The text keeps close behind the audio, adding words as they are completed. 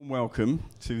welcome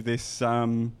to this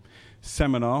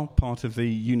seminar, part of the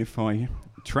Unify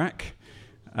track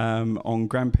on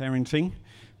grandparenting.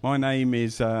 My name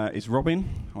is Robin.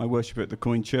 I worship at the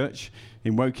Coin Church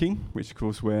in Woking, which of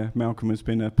course where Malcolm has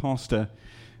been a pastor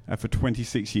for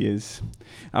 26 years.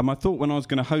 I thought when I was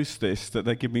going to host this that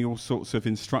they'd give me all sorts of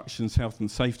instructions, health and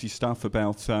safety stuff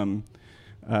about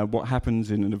what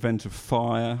happens in an event of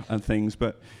fire and things,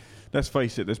 but let's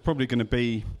face it, there's probably going to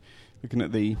be, looking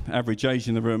at the average age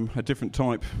in the room, a different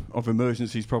type of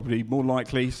emergencies probably more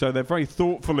likely. So they're very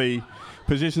thoughtfully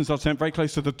positioned. I've sent very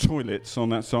close to the toilets on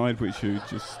that side, which you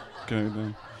just go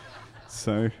there.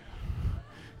 So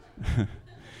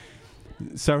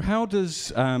how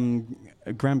does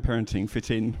grandparenting fit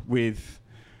in with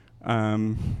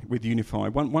Unify?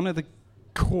 One of the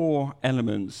core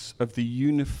elements of the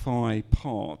Unify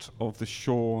part of the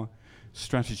Shore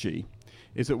strategy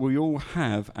is that we all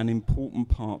have an important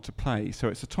part to play. So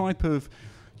it's a type of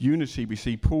unity we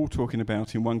see Paul talking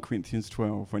about in 1 Corinthians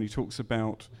 12 when he talks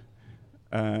about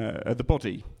the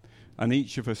body and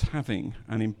each of us having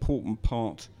an important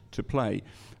part to play.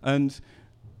 And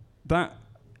that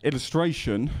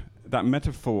illustration, that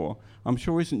metaphor, I'm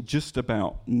sure isn't just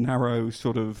about narrow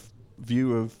sort of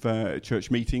view of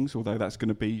church meetings, although that's going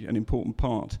to be an important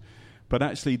part. But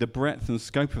actually the breadth and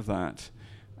scope of that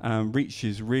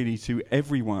reaches really to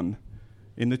everyone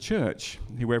in the church,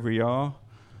 whoever we are,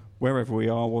 wherever we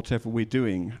are, whatever we're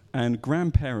doing. And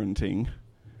grandparenting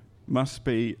must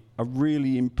be a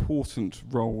really important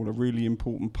role, a really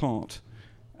important part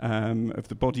of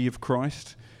the body of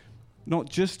Christ, not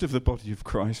just of the body of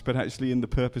Christ, but actually in the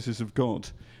purposes of God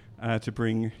to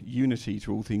bring unity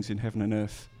to all things in heaven and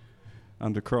earth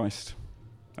under Christ.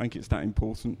 I think it's that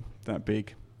important, that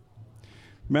big.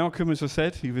 Malcolm, as I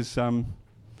said, he was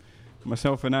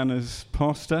myself and Anna's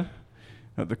pastor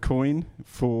at the Coin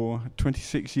for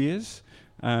 26 years.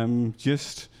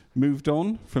 Just moved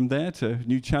on from there to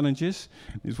new challenges.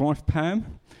 His wife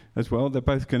Pam as well, they're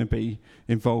both going to be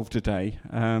involved today.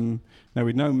 Now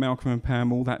we've known Malcolm and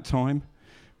Pam all that time.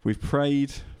 We've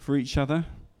prayed for each other.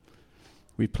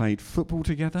 We've played football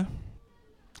together.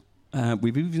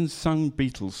 We've even sung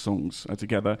Beatles songs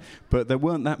together, but there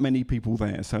weren't that many people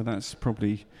there, so that's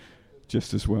probably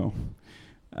just as well.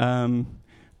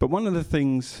 But one of the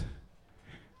things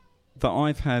that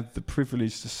I've had the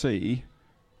privilege to see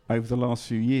over the last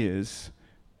few years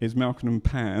is Malcolm and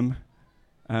Pam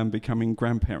becoming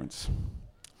grandparents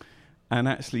and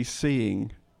actually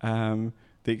seeing the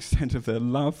extent of their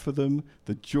love for them,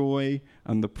 the joy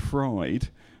and the pride.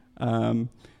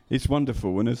 It's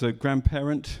wonderful. And as a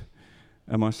grandparent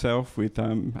myself with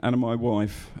Anna, my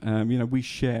wife, we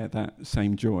share that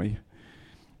same joy.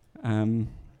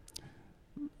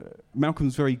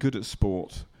 Malcolm's very good at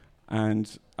sport,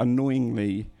 and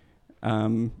annoyingly,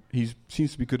 he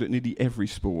seems to be good at nearly every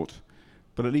sport.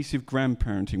 But at least if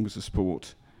grandparenting was a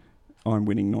sport, I'm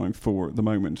winning 9-4 at the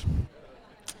moment.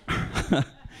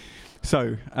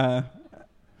 So, now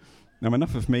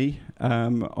enough of me.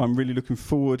 I'm really looking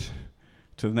forward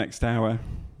to the next hour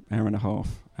and a half,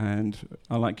 and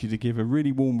I'd like you to give a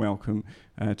really warm welcome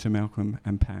to Malcolm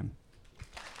and Pam.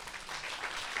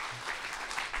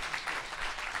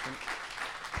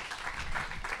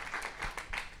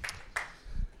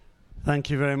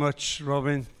 Thank you very much,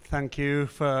 Robin. Thank you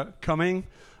for coming.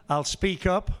 I'll speak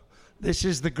up. This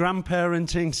is the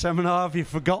grandparenting seminar. Have you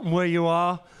forgotten where you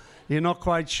are? You're not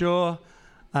quite sure?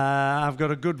 I've got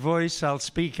a good voice. I'll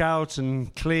speak out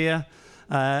and clear.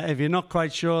 If you're not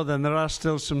quite sure, then there are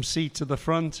still some seats at the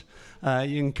front.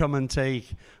 You can come and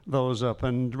take those up.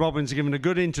 And Robin's given a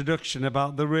good introduction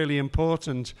about the really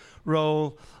important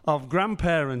role of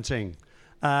grandparenting.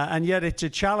 And yet it's a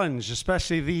challenge,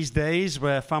 especially these days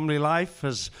where family life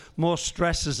has more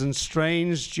stresses and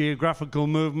strains, geographical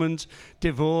movement,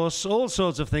 divorce, all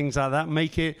sorts of things like that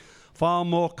make it far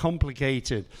more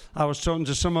complicated. I was talking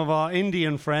to some of our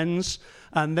Indian friends,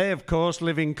 and they, of course,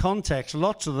 live in context,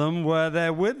 lots of them, where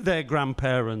they're with their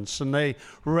grandparents and they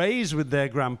raise with their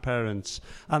grandparents.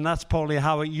 And that's probably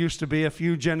how it used to be a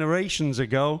few generations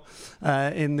ago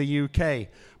in the UK.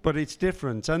 But it's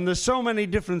different. And there's so many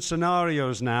different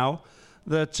scenarios now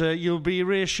that you'll be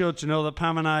reassured to know that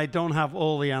Pam and I don't have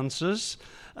all the answers.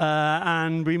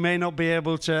 And we may not be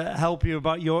able to help you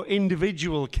about your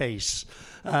individual case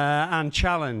and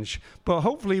challenge. But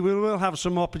hopefully we will have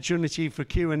some opportunity for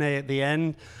Q&A at the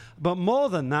end. But more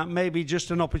than that, maybe just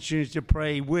an opportunity to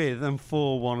pray with and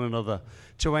for one another,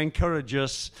 to encourage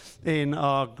us in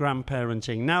our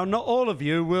grandparenting. Now, not all of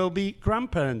you will be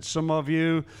grandparents. Some of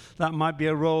you, that might be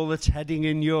a role that's heading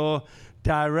in your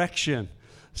direction.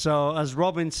 So, as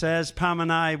Robin says, Pam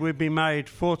and I, we've been married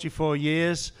 44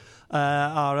 years.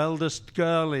 Our eldest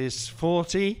girl is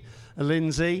 40,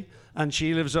 Lindsay, and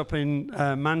she lives up in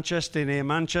Manchester, near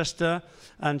Manchester,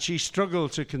 and she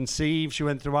struggled to conceive. She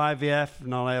went through IVF,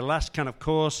 and on her last kind of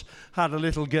course had a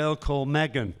little girl called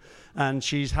Megan, and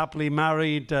she's happily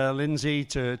married, Lindsay,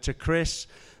 to Chris.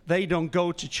 They don't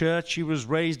go to church. She was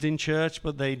raised in church,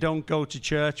 but they don't go to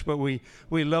church, but we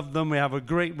love them. We have a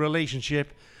great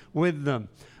relationship with them.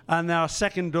 And our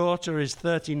second daughter is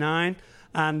 39,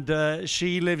 and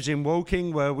she lives in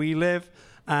Woking, where we live,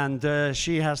 and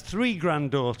she has 3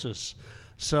 granddaughters.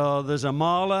 So there's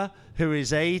Amala, who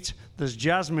is 8, there's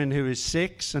Jasmine, who is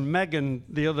 6, and Megan,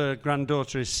 the other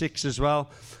granddaughter, is 6 as well.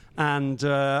 And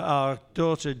our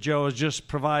daughter Jo has just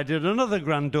provided another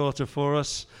granddaughter for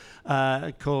us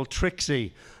called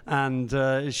Trixie,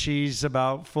 and she's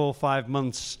about 4 or 5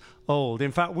 months old.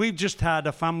 In fact, we've just had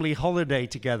a family holiday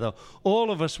together.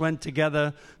 All of us went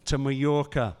together to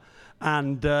Mallorca.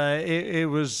 And it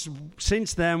was,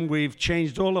 since then, we've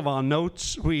changed all of our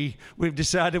notes. We've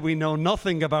decided we know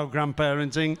nothing about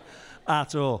grandparenting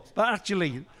at all. But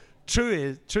actually,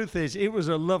 truth is, it was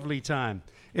a lovely time.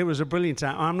 It was a brilliant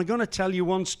time. I'm going to tell you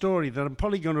one story that I'm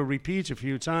probably going to repeat a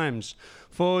few times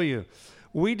for you.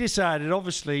 We decided,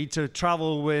 obviously, to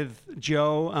travel with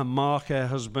Jo and Mark, her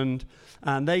husband,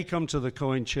 and they come to the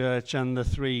Coin Church, and the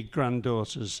 3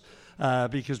 granddaughters.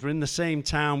 Because we're in the same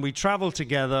town. We traveled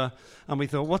together, and we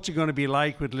thought, what's it going to be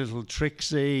like with little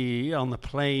Trixie on the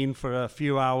plane for a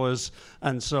few hours,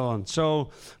 and so on. So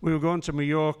we were going to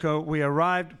Mallorca. We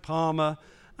arrived at Palma,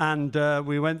 and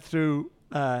we went through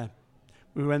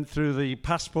the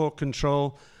passport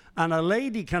control, and a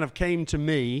lady kind of came to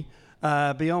me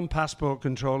beyond passport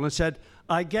control and said,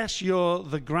 I guess you're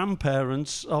the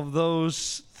grandparents of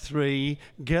those 3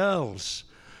 girls.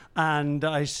 And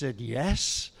I said,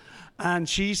 yes. And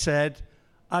she said,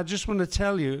 I just want to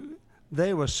tell you,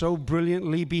 they were so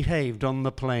brilliantly behaved on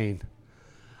the plane.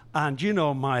 And, you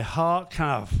know, my heart,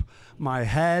 kind of, my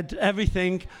head,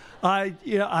 everything,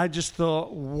 I just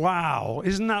thought, wow,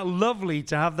 isn't that lovely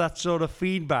to have that sort of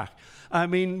feedback? I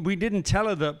mean, we didn't tell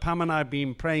her that Pam and I have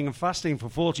been praying and fasting for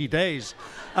 40 days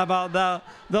about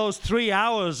those 3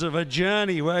 hours of a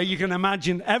journey where you can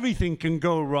imagine everything can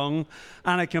go wrong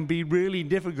and it can be really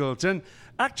difficult. And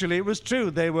actually, it was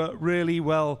true. They were really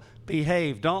well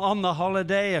behaved. On the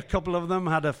holiday, a couple of them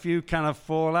had a few kind of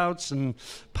fallouts and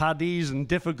paddies and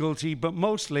difficulty, but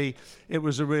mostly it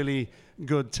was a really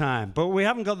good time. But we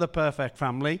haven't got the perfect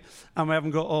family, and we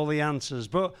haven't got all the answers.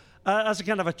 But as a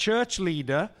kind of a church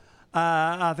leader,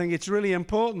 I think it's really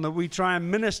important that we try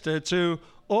and minister to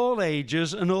all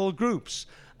ages and all groups.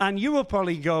 And you will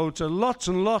probably go to lots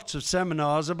and lots of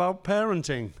seminars about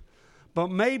parenting,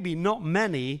 but maybe not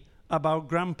many about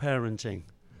grandparenting.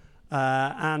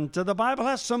 And the Bible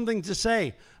has something to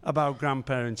say about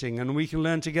grandparenting, and we can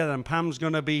learn together. And Pam's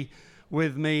going to be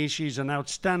with me. She's an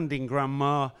outstanding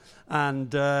grandma,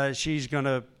 and she's going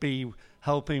to be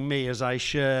helping me as I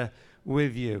share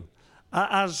with you.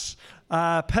 As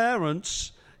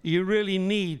parents, you really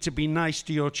need to be nice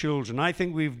to your children. I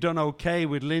think we've done okay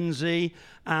with Lindsay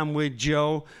and with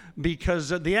Jo,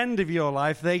 because at the end of your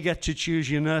life, they get to choose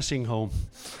your nursing home.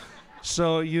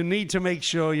 So you need to make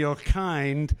sure you're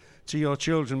kind to your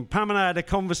children. Pam and I had a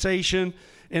conversation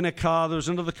in a car. There was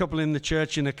another couple in the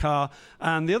church in a car,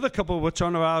 and the other couple were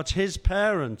talking about his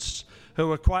parents, who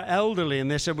were quite elderly,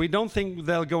 and they said, we don't think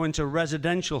they'll go into a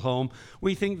residential home.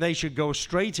 We think they should go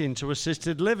straight into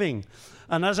assisted living.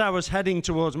 And as I was heading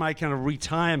towards my kind of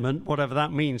retirement, whatever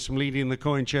that means, from leading the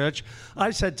Coin Church,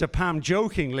 I said to Pam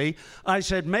jokingly, I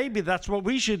said, maybe that's what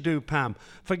we should do, Pam.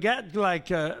 Forget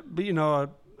like, a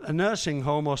nursing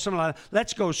home or something like that.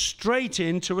 Let's go straight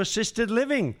into assisted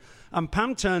living. And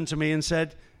Pam turned to me and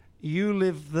said, you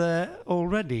live there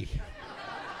already.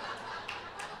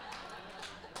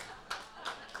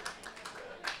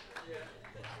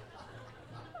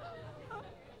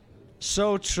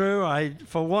 So true.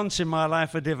 For once in my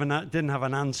life, I didn't have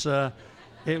an answer.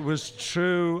 It was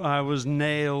true. I was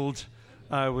nailed.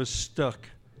 I was stuck.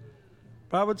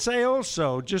 But I would say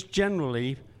also, just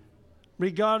generally,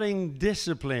 regarding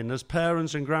discipline as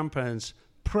parents and grandparents,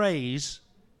 praise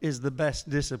is the best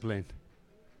discipline.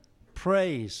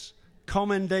 Praise,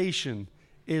 commendation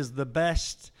is the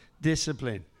best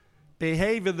discipline.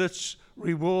 Behavior that's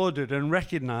rewarded and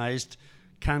recognized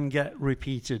can get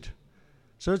repeated.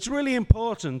 So it's really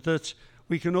important that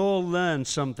we can all learn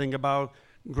something about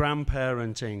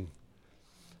grandparenting.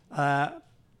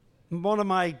 One of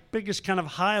my biggest kind of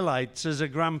highlights as a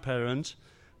grandparent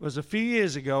was a few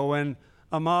years ago when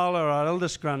Amala, our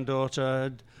eldest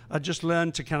granddaughter, had just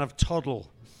learned to kind of toddle.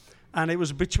 And it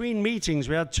was between meetings.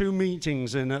 We had 2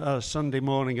 meetings in a Sunday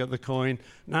morning at the Coin,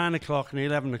 9 o'clock and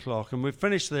 11 o'clock. And we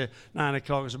finished the 9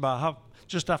 o'clock. It was about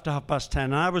just after 10:30.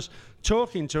 And I was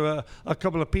talking to a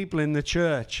couple of people in the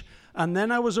church. And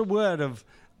then I was aware of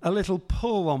a little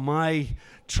pull on my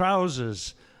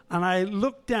trousers. And I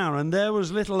looked down, and there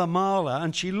was little Amala.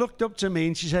 And she looked up to me,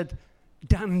 and she said,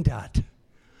 "Dad."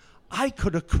 I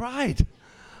could have cried.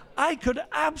 I could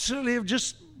absolutely have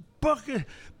just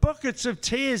buckets of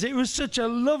tears. It was such a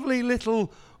lovely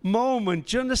little moment.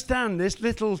 Do you understand? This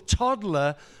little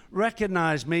toddler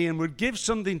recognized me and would give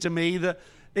something to me that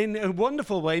in a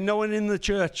wonderful way no one in the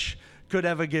church could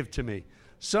ever give to me.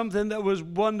 Something that was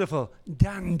wonderful.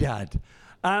 Dad.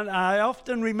 And I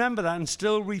often remember that and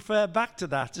still refer back to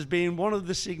that as being one of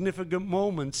the significant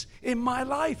moments in my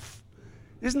life.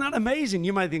 Isn't that amazing?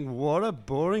 You might think, what a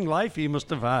boring life he must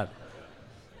have had.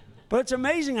 But it's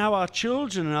amazing how our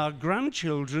children and our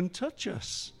grandchildren touch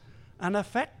us and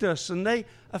affect us, and they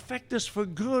affect us for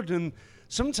good, and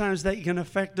sometimes they can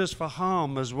affect us for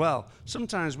harm as well.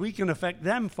 Sometimes we can affect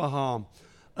them for harm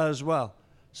as well.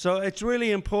 So it's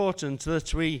really important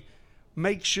that we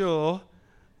make sure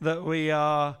that we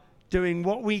are doing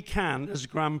what we can as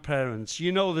grandparents.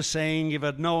 You know the saying, if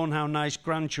I'd known how nice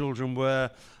grandchildren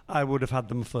were, I would have had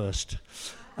them first.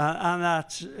 And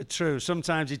that's true.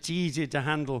 Sometimes it's easier to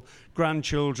handle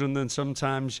grandchildren than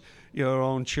sometimes your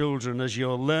own children as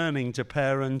you're learning to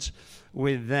parent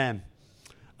with them.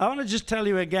 I want to just tell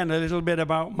you again a little bit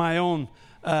about my own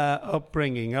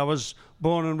upbringing. I was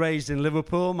born and raised in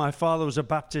Liverpool. My father was a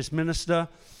Baptist minister.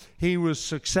 He was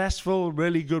successful,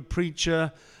 really good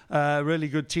preacher, really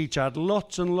good teacher. Had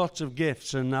lots and lots of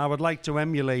gifts, and I would like to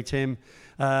emulate him.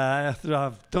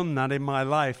 I've done that in my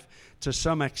life to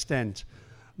some extent.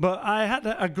 But I had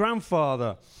a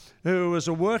grandfather who was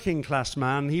a working class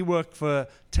man. He worked for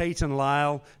Tate and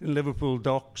Lyle in Liverpool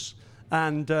Docks,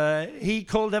 and he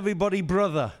called everybody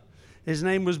brother. His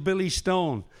name was Billy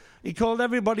Stone. He called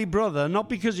everybody brother, not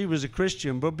because he was a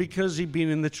Christian, but because he'd been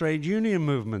in the trade union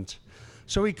movement.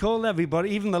 So he called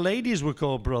everybody, even the ladies were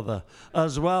called brother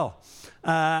as well.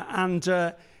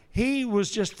 He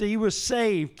was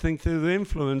saved, I think, through the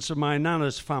influence of my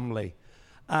nana's family.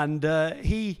 And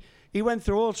he went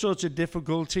through all sorts of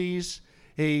difficulties.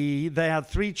 They had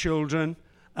 3 children.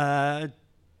 2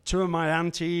 of my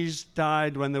aunties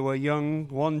died when they were young.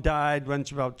 One died when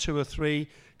she was about 2 or 3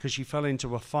 because she fell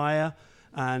into a fire,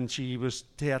 and he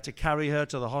had to carry her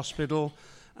to the hospital,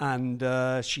 and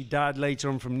she died later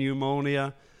on from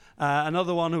pneumonia.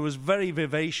 Another one who was very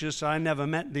vivacious. I never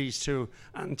met these 2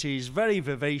 aunties. Very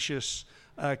vivacious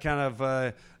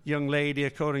young lady,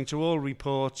 according to all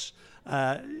reports.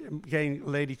 Again, a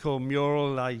lady called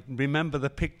Muriel. I remember the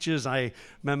pictures. I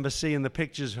remember seeing the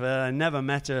pictures of her. I never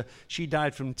met her. She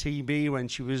died from TB when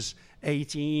she was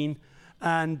 18.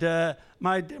 And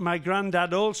my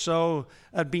granddad also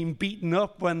had been beaten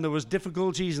up when there was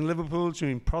difficulties in Liverpool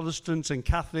between Protestants and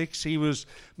Catholics. He was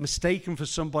mistaken for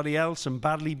somebody else and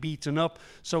badly beaten up.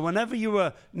 So whenever you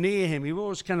were near him, he was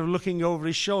always kind of looking over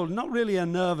his shoulder. Not really a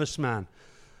nervous man,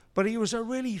 but he was a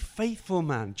really faithful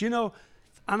man. Do you know?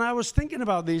 And I was thinking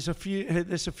about this a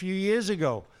few years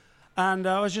ago, and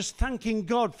I was just thanking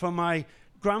God for my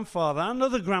grandfather and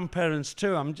other grandparents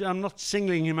too. I'm not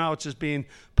singling him out as being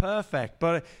perfect,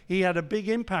 but he had a big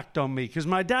impact on me because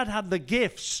my dad had the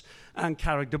gifts and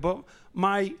character, but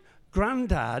my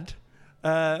granddad,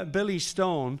 Billy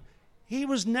Stone, he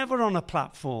was never on a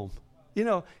platform. You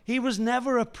know, he was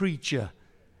never a preacher.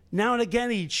 Now and again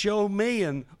he'd show me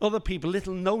and other people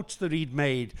little notes that he'd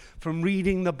made from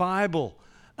reading the Bible.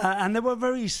 And they were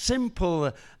very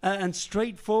simple and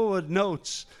straightforward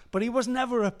notes, but he was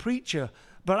never a preacher.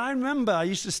 But I remember I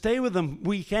used to stay with them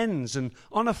weekends, and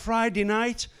on a Friday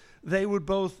night, they would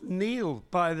both kneel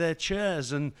by their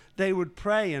chairs and they would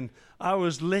pray. And I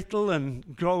was little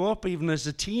and grow up, even as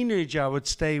a teenager, I would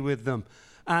stay with them.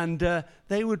 And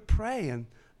they would pray, and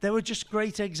they were just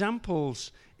great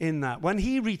examples in that. When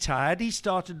he retired, he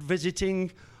started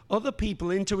visiting other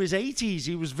people into his 80s.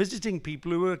 He was visiting people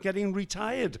who were getting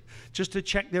retired just to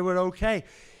check they were okay.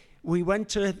 We went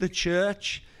to the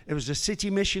church. It was a city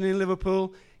mission in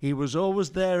Liverpool. He was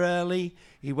always there early.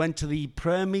 He went to the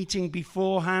prayer meeting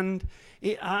beforehand.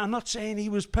 I'm not saying he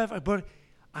was perfect, but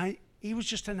he was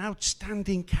just an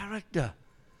outstanding character.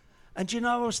 And you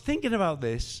know, I was thinking about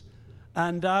this,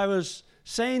 and I was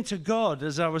saying to God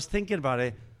as I was thinking about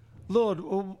it, Lord,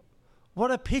 what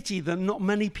a pity that not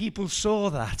many people saw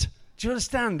that. Do you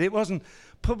understand? It wasn't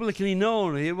publicly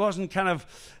known. It wasn't kind of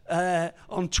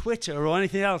on Twitter or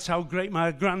anything else how great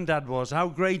my granddad was, how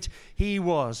great he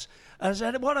was. I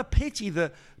said, what a pity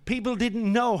that People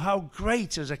didn't know how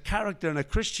great as a character and a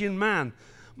Christian man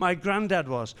my granddad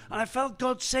was. And I felt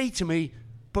God say to me,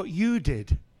 but you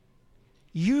did.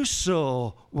 You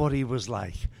saw what he was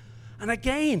like. And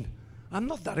again, I'm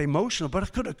not that emotional, but I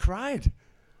could have cried.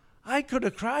 I could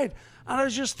have cried. And I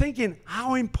was just thinking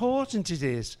how important it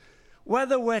is,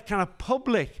 whether we're kind of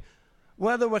public,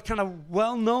 whether we're kind of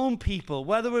well-known people,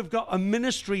 whether we've got a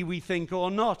ministry we think or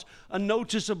not, a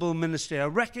noticeable ministry, a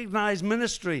recognized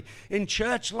ministry in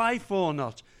church life or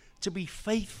not, to be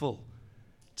faithful,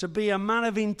 to be a man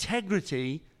of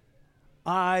integrity.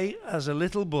 I, as a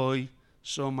little boy,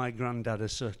 saw my granddad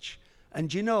as such.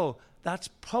 And you know, that's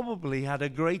probably had a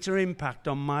greater impact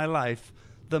on my life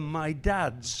than my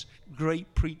dad's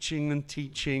great preaching and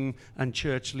teaching and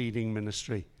church leading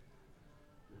ministry.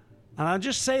 And I'll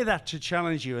just say that to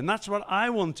challenge you. And that's what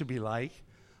I want to be like.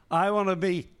 I want to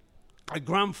be a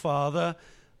grandfather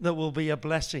that will be a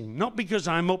blessing. Not because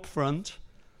I'm up front,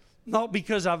 not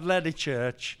because I've led a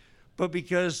church, but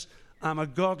because I'm a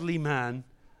godly man.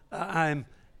 I'm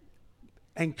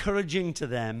encouraging to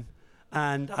them,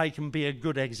 and I can be a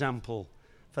good example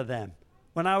for them.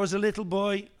 When I was a little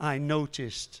boy, I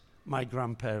noticed my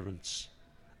grandparents.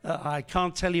 I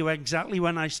can't tell you exactly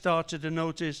when I started to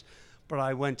notice, but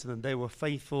I went to them. They were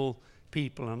faithful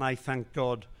people, and I thank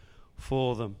God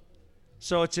for them.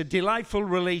 So it's a delightful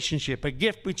relationship, a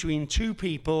gift between two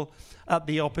people at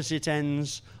the opposite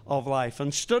ends of life.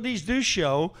 And studies do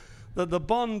show that the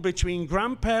bond between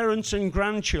grandparents and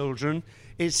grandchildren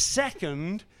is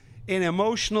second in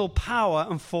emotional power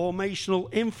and formational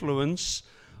influence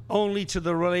only to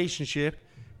the relationship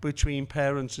between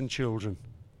parents and children.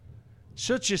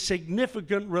 Such a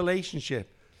significant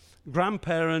relationship,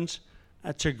 grandparent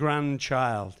to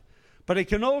grandchild. But it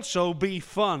can also be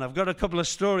fun. I've got a couple of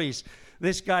stories.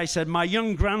 This guy said, my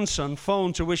young grandson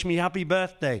phoned to wish me happy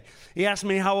birthday. He asked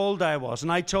me how old I was,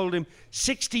 and I told him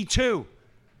 62.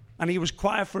 And he was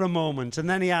quiet for a moment, and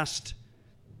then he asked,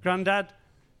 Granddad,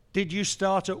 did you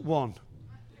start at 1?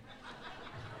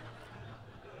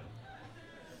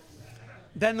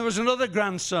 Then there was another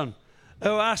grandson who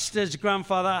asked his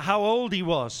grandfather how old he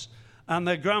was. And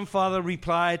the grandfather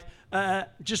replied,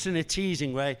 just in a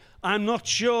teasing way, I'm not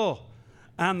sure.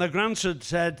 And the grandson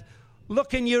said,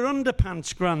 look in your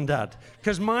underpants, Grandad,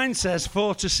 because mine says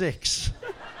 4 to 6.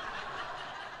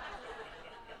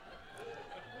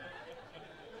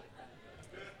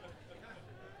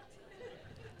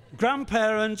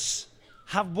 Grandparents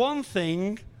have one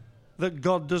thing that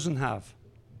God doesn't have: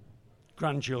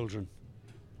 grandchildren.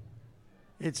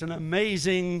 It's an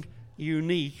amazing,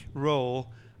 unique role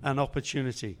and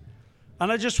opportunity.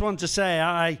 And I just want to say,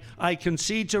 I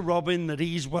concede to Robin that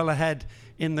he's well ahead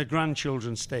in the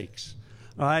grandchildren stakes.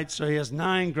 All right, so he has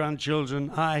 9 grandchildren.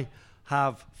 I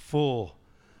have 4.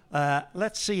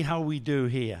 Let's see how we do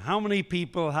here. How many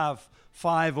people have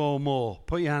 5 or more?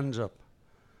 Put your hands up.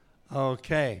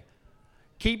 Okay.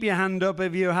 Keep your hand up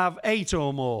if you have 8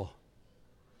 or more.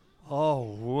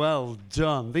 Oh, well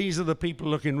done. These are the people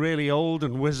looking really old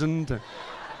and wizened.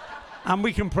 And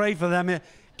we can pray for them here.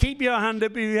 Keep your hand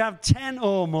up if you have 10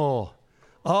 or more.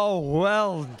 Oh,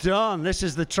 well done. This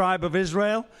is the tribe of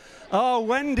Israel. Oh,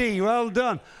 Wendy, well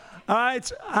done. All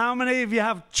right, how many of you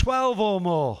have 12 or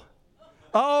more?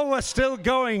 Oh, we're still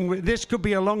going. This could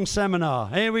be a long seminar.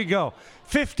 Here we go.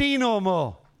 15 or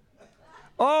more.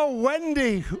 Oh,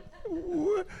 Wendy,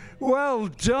 well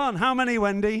done. How many,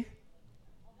 Wendy?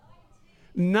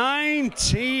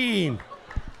 19.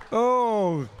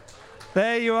 Oh,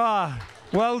 there you are.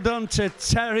 Well done to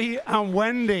Terry and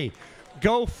Wendy.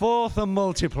 Go forth and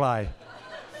multiply.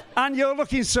 And you're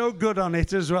looking so good on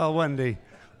it as well, Wendy.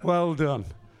 Well done.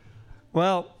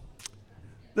 Well,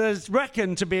 there's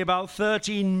reckoned to be about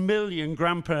 13 million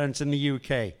grandparents in the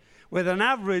UK, with an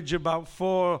average about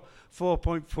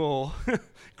 4.4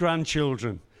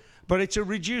 grandchildren. But it's a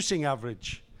reducing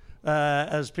average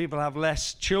as people have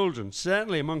less children,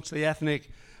 certainly amongst the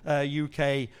ethnic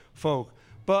UK folk.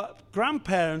 But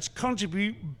grandparents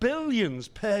contribute billions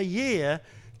per year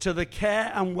to the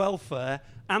care and welfare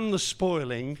and the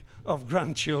spoiling of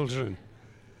grandchildren.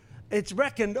 It's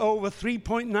reckoned over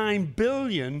 3.9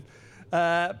 billion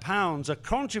pounds are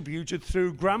contributed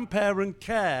through grandparent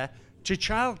care to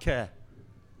childcare.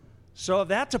 So if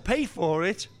they had to pay for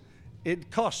it,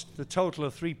 it cost the total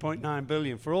of 3.9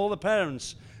 billion for all the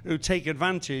parents who take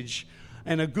advantage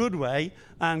in a good way,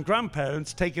 and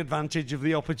grandparents take advantage of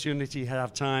the opportunity to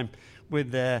have time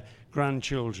with their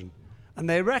grandchildren. And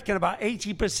they reckon about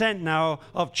 80% now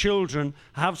of children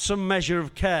have some measure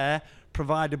of care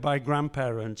provided by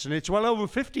grandparents. And it's well over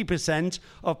 50%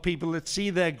 of people that see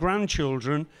their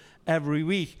grandchildren every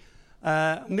week.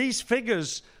 And these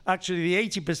figures, actually the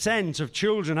 80% of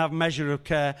children have measure of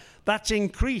care, that's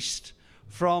increased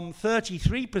from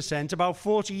 33% about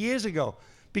 40 years ago.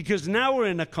 Because now we're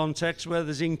in a context where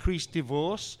there's increased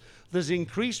divorce, there's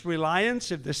increased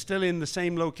reliance, if they're still in the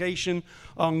same location,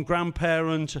 on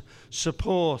grandparent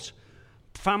support.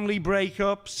 Family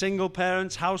breakup, single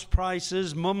parents, house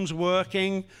prices, mums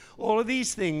working, all of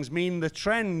these things mean the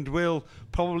trend will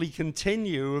probably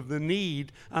continue of the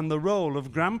need and the role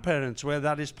of grandparents where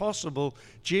that is possible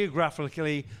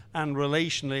geographically and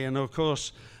relationally, and of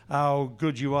course how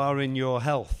good you are in your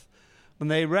health.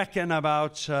 And they reckon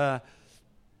about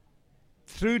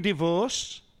through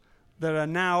divorce there are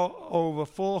now over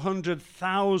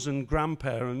 400,000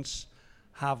 grandparents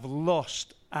have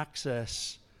lost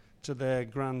access to their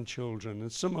grandchildren,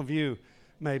 and some of you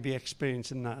may be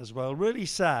experiencing that as well. Really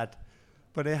sad,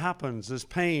 but it happens. There's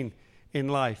pain in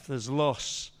life, there's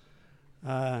loss.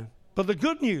 But the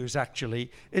good news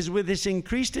actually is with this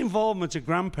increased involvement of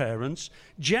grandparents,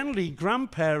 generally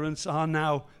grandparents are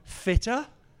now fitter,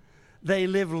 they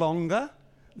live longer,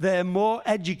 they're more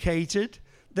educated,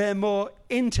 they're more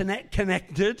internet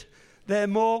connected, they're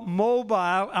more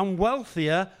mobile and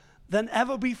wealthier than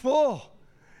ever before.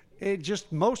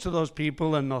 Most of those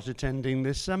people are not attending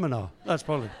this seminar. That's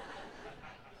probably.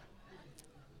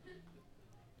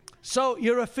 So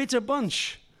you're a fitter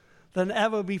bunch than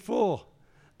ever before.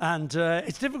 And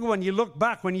it's difficult when you look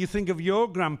back, when you think of your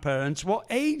grandparents, what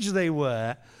age they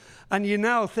were. And you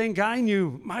now think, I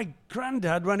knew my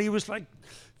granddad when he was like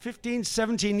 15,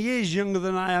 17 years younger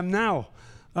than I am now.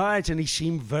 All right, and he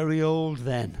seemed very old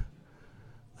then.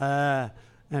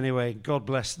 Anyway, God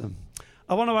bless them.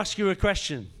 I want to ask you a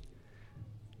question.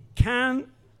 Can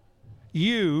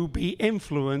you be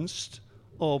influenced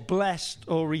or blessed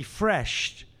or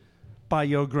refreshed by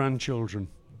your grandchildren?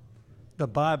 The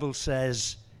Bible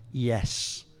says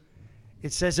yes.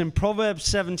 It says in Proverbs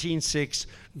 17:6,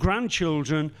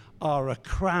 grandchildren are a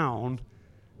crown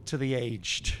to the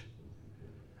aged.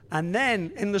 And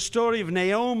then in the story of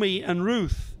Naomi and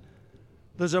Ruth,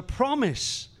 there's a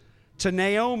promise to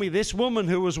Naomi, this woman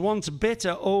who was once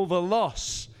bitter over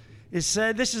loss. It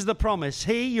said, this is the promise.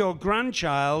 He, your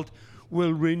grandchild,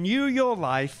 will renew your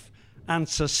life and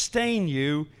sustain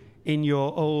you in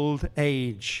your old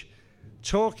age.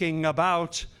 Talking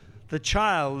about the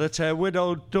child that her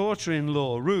widowed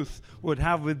daughter-in-law, Ruth, would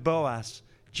have with Boaz,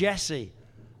 Jesse.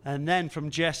 And then from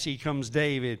Jesse comes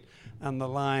David and the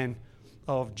line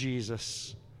of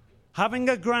Jesus. Having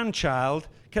a grandchild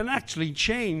can actually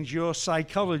change your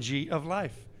psychology of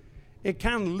life. It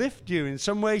can lift you in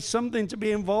some way, something to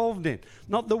be involved in.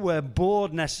 Not that we're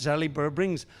bored necessarily, but it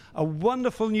brings a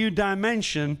wonderful new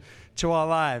dimension to our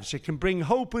lives. It can bring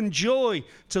hope and joy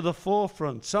to the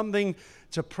forefront, something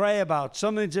to pray about,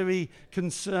 something to be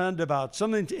concerned about,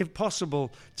 something, if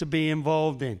possible, to be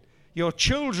involved in. Your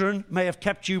children may have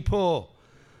kept you poor,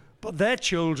 but their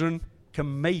children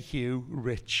can make you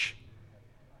rich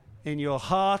in your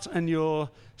heart and your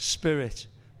spirit.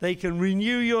 They can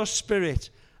renew your spirit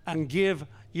and give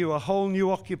you a whole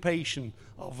new occupation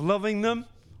of loving them,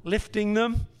 lifting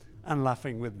them, and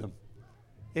laughing with them.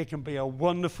 It can be a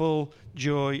wonderful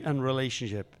joy and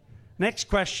relationship. Next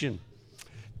question.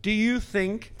 Do you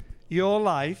think your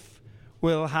life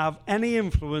will have any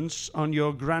influence on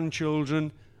your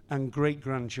grandchildren and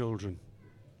great-grandchildren?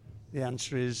 The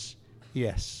answer is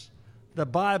yes. The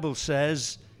Bible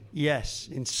says yes.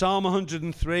 In Psalm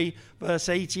 103, verse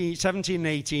 17 and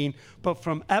 18, but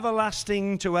from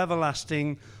everlasting to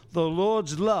everlasting, the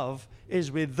Lord's love is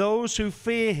with those who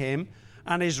fear him,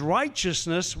 and his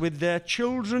righteousness with their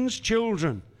children's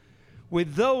children,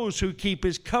 with those who keep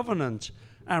his covenant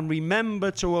and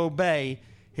remember to obey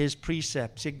his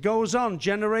precepts. It goes on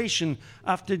generation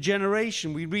after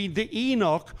generation. We read that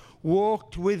Enoch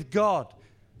walked with God.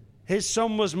 His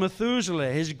son was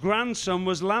Methuselah. His grandson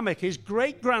was Lamech. His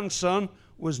great-grandson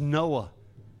was Noah,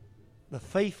 the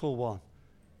faithful one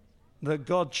that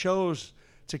God chose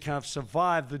to kind of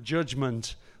survive the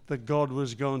judgment that God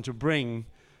was going to bring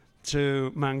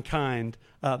to mankind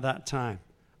at that time.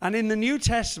 And in the New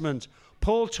Testament,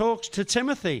 Paul talks to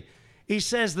Timothy. He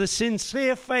says, the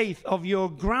sincere faith of your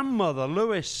grandmother,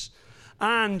 Lois,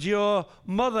 and your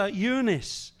mother,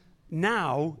 Eunice,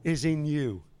 now is in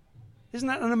you. Isn't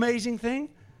that an amazing thing?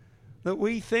 That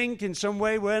we think in some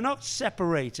way we're not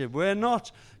separated, we're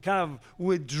not kind of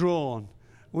withdrawn.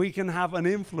 We can have an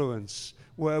influence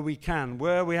where we can,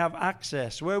 where we have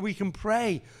access, where we can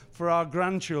pray for our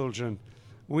grandchildren.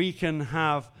 We can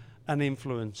have an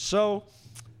influence. So,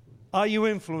 are you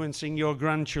influencing your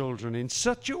grandchildren in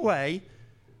such a way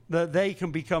that they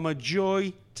can become a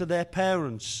joy to their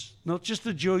parents? Not just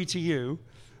a joy to you,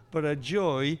 but a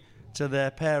joy to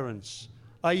their parents?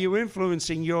 Are you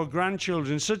influencing your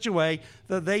grandchildren in such a way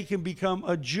that they can become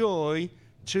a joy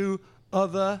to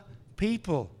other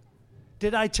people?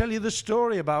 Did I tell you the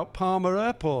story about Palmer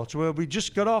Airport, where we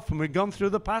just got off and we'd gone through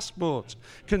the passport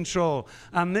control?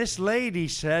 And this lady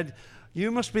said, you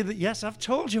must be the... Yes, I've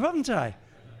told you, haven't I?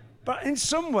 But in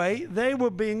some way, they were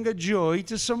being a joy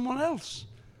to someone else.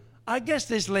 I guess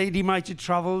this lady might have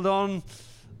travelled on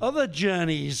other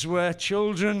journeys where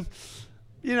children,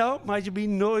 might have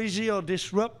been noisy or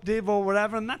disruptive or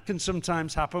whatever, and that can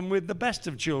sometimes happen with the best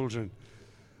of children.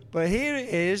 But here it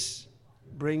is,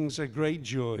 brings a great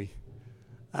joy.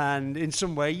 And in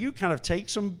some way, you kind of take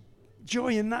some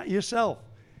joy in that yourself.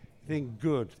 You think,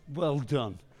 good, well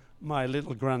done, my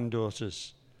little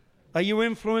granddaughters. Are you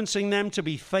influencing them to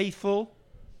be faithful,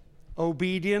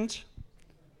 obedient,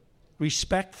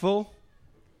 respectful,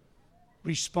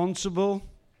 responsible,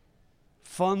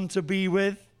 fun to be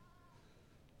with?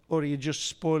 Or are you just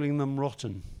spoiling them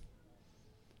rotten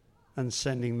and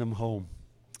sending them home?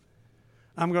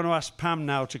 I'm going to ask Pam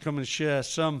now to come and share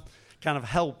some kind of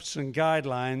helps and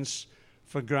guidelines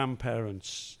for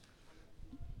grandparents.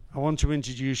 I want to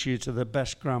introduce you to the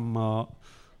best grandma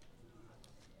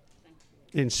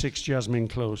in 6 Jasmine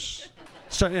Close.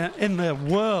 So, in the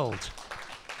world.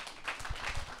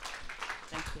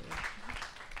 Thank you.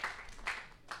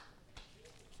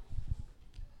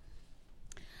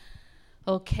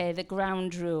 Okay, the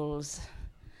ground rules.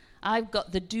 I've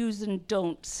got the do's and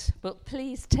don'ts, but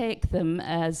please take them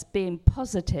as being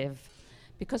positive,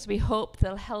 because we hope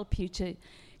they'll help you to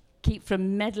keep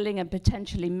from meddling and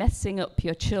potentially messing up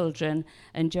your children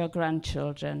and your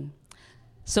grandchildren.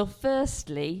 So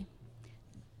firstly,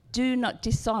 do not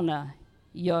dishonor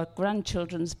your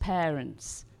grandchildren's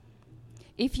parents.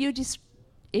 If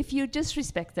you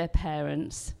disrespect their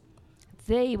parents,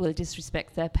 they will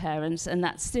disrespect their parents, and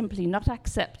that's simply not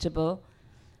acceptable,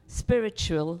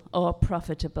 spiritual, or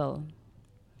profitable.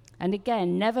 And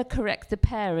again, never correct the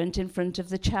parent in front of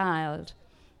the child.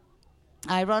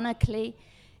 Ironically,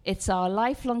 it's our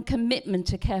lifelong commitment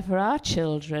to care for our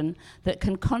children that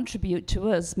can contribute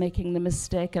to us making the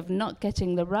mistake of not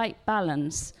getting the right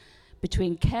balance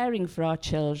between caring for our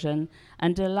children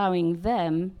and allowing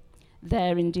them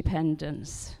their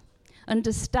independence.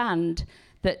 Understand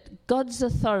that God's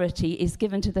authority is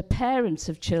given to the parents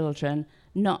of children,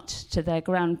 not to their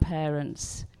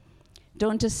grandparents.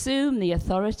 Don't assume the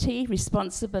authority,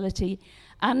 responsibility,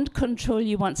 and control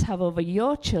you once have over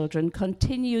your children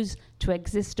continues to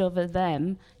exist over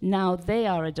them now they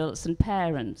are adults and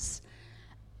parents.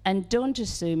 And don't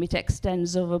assume it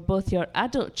extends over both your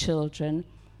adult children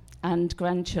and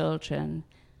grandchildren.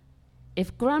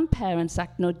 If grandparents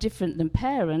act no different than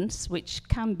parents, which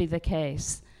can be the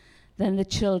case, then the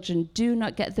children do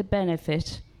not get the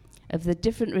benefit of the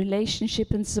different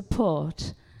relationship and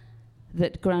support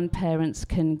that grandparents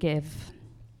can give.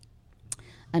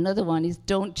 Another one is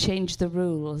don't change the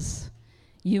rules.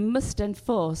 You must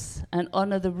enforce and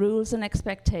honor the rules and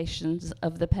expectations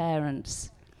of the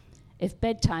parents. If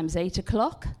bedtime's 8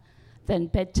 o'clock, then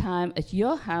bedtime at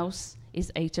your house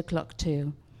is 8 o'clock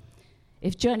too.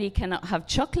 If Johnny cannot have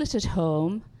chocolate at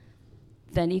home,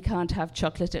 then he can't have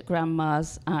chocolate at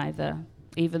grandma's either,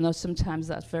 even though sometimes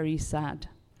that's very sad.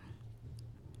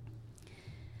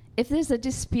 If there's a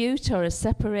dispute or a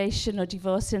separation or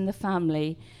divorce in the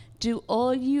family, do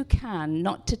all you can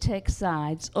not to take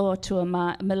sides or to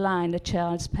malign a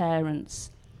child's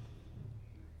parents.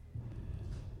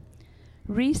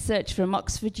 Research from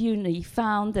Oxford Uni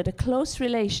found that a close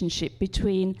relationship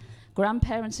between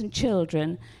grandparents and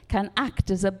children can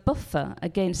act as a buffer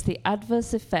against the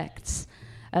adverse effects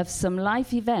of some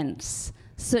life events,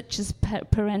 such as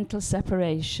parental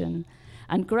separation.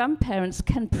 And grandparents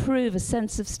can prove a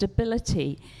sense of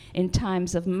stability in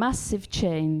times of massive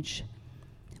change.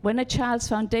 When a child's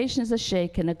foundations are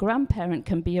shaken, a grandparent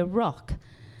can be a rock.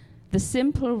 The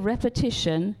simple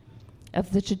repetition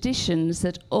of the traditions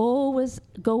that always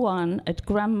go on at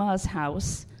grandma's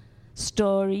house,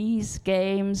 stories,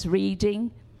 games,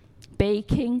 reading,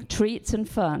 baking, treats and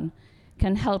fun,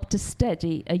 can help to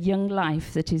steady a young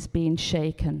life that is being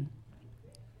shaken.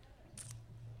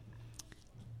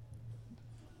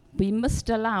 We must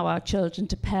allow our children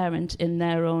to parent in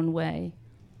their own way.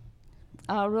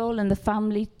 Our role in the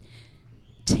family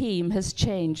team has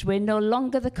changed. We're no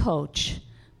longer the coach,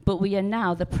 but we are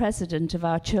now the president of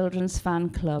our children's fan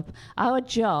club. Our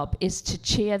job is to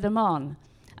cheer them on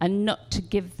and not to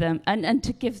give them and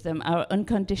to give them our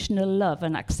unconditional love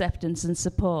and acceptance and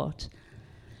support.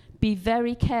 Be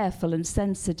very careful and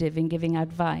sensitive in giving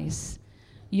advice.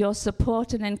 Your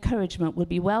support and encouragement will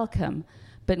be welcome,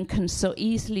 but can so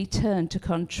easily turn to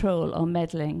control or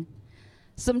meddling.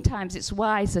 Sometimes it's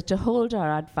wiser to hold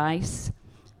our advice,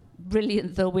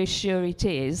 brilliant though we're sure it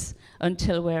is,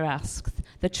 until we're asked.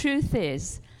 The truth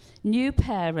is, new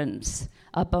parents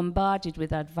are bombarded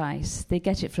with advice. They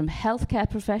get it from healthcare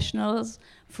professionals,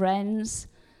 friends,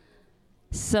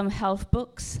 some health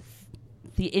books,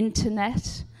 the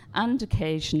internet, and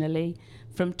occasionally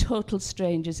from total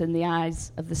strangers in the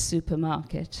aisles of the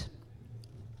supermarket.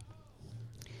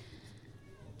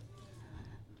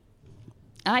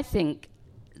 I think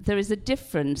there is a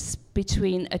difference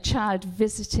between a child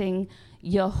visiting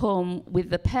your home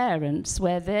with the parents,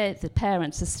 where the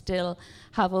parents are still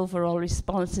have overall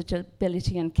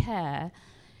responsibility and care,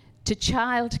 to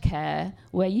childcare,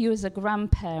 where you as a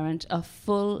grandparent are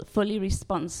fully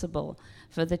responsible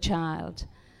for the child.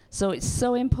 So it's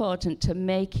so important to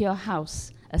make your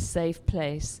house a safe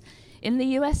place. In the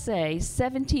USA,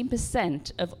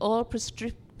 17% of all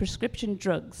prescription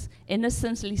drugs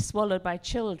innocently swallowed by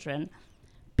children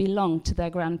belong to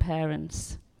their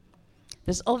grandparents.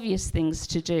 There's obvious things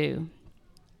to do,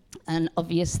 and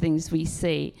obvious things we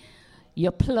see.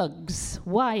 Your plugs,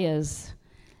 wires,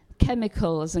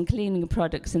 chemicals and cleaning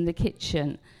products in the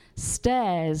kitchen,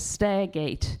 stairs,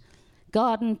 stairgate,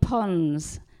 garden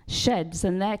ponds, sheds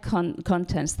and their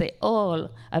contents, they all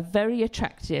are very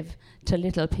attractive to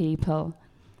little people.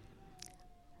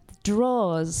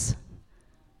 Drawers.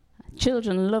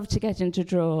 Children love to get into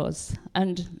drawers,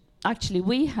 and actually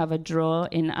we have a drawer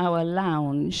in our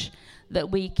lounge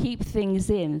that we keep things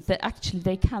in that actually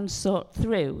they can sort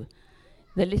through,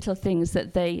 the little things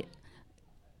that they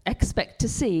expect to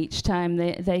see each time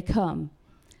they come,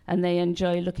 and they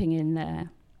enjoy looking in there.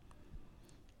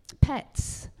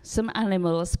 Pets. Some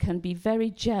animals can be very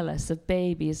jealous of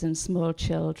babies and small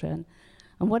children.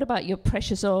 And what about your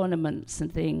precious ornaments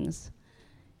and things?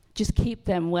 Just keep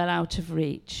them well out of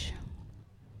reach.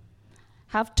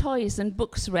 Have toys and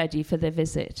books ready for the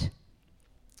visit.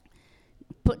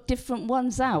 Put different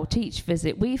ones out each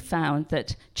visit. We found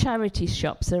that charity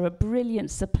shops are a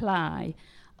brilliant supply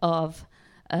of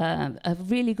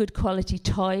really good quality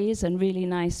toys and really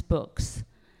nice books.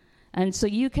 And so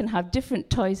you can have different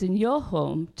toys in your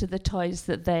home to the toys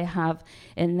that they have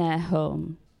in their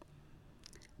home.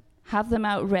 Have them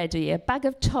out ready, a bag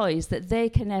of toys that they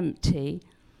can empty.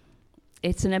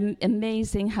 It's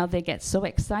amazing how they get so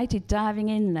excited diving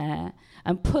in there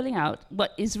and pulling out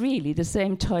what is really the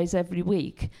same toys every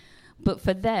week. But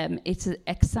for them, it's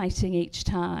exciting each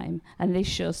time, and they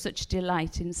show such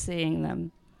delight in seeing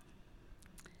them.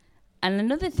 And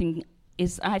another thing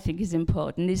I think is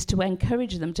important is to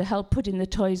encourage them to help putting the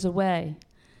toys away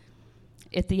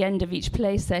at the end of each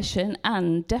play session,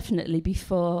 and definitely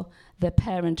before the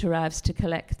parent arrives to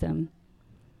collect them.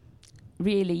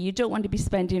 Really, you don't want to be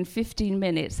spending 15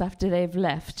 minutes after they've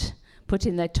left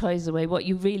putting their toys away. What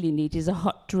you really need is a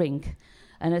hot drink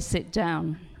and a sit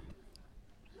down.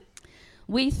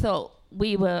 We thought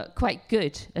we were quite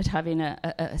good at having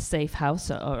a safe house,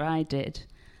 or I did.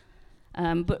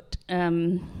 But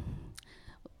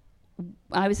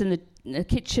I was in the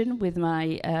kitchen with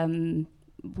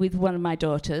with one of my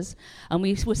daughters, and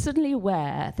we were suddenly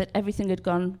aware that everything had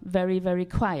gone very, very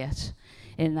quiet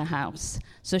in the house.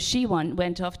 So she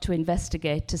went off to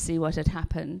investigate to see what had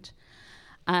happened.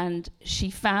 And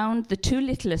she found the two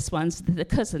littlest ones, the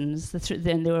cousins,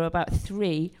 then there were about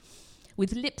 3,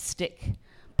 with lipstick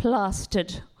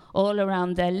plastered all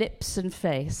around their lips and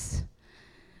face.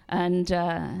 And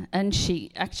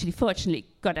she actually, fortunately,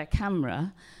 got a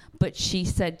camera, but she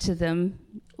said to them,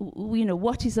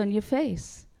 what is on your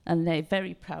face? And they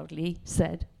very proudly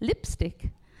said, lipstick.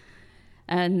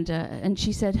 And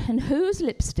she said, and whose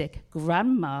lipstick?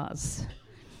 Grandma's.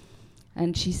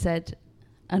 And she said,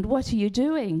 and what are you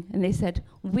doing? And they said,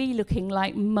 we looking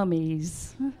like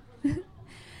mummies.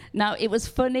 Now, it was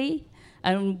funny,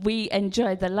 and we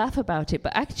enjoyed the laugh about it,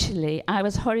 but actually, I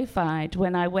was horrified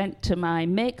when I went to my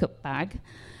makeup bag,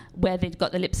 where they'd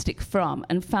got the lipstick from,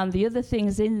 and found the other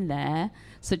things in there,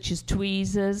 such as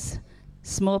tweezers,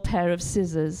 small pair of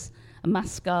scissors, a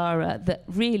mascara, that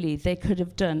really they could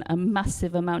have done a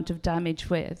massive amount of damage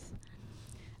with.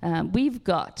 We've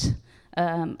got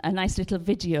a nice little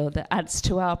video that adds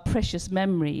to our precious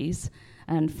memories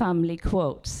and family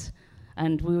quotes,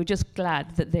 and we were just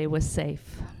glad that they were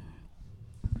safe.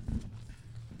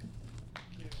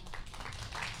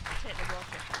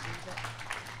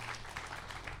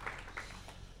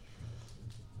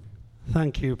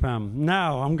 Thank you, Pam.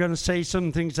 Now, I'm going to say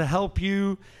something to help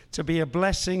you to be a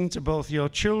blessing to both your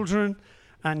children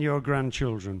and your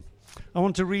grandchildren. I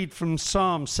want to read from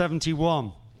Psalm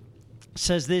 71. It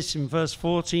says this in verse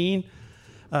 14,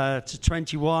 to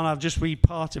 21. I'll just read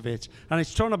part of it. And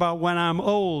it's talking about when I'm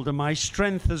old and my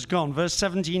strength has gone. Verse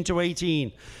 17 to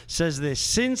 18 says this: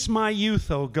 Since my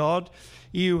youth, O God,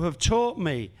 you have taught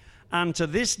me, and to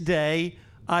this day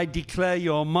I declare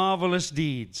your marvelous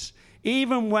deeds.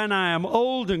 Even when I am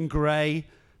old and grey,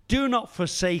 do not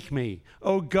forsake me,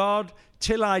 O God,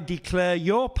 till I declare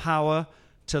your power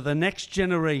to the next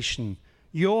generation,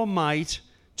 your might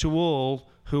to all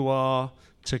who are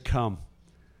to come.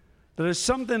 There is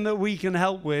something that we can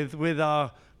help with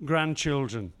our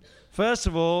grandchildren. First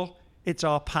of all, it's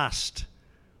our past.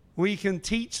 We can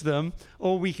teach them,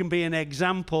 or we can be an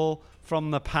example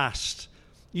from the past.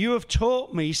 You have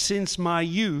taught me since my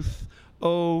youth,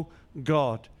 O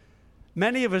God.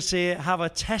 Many of us here have a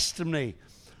testimony,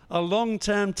 a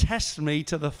long-term testimony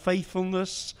to the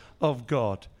faithfulness of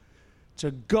God,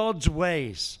 to God's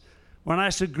ways. When I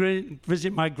used to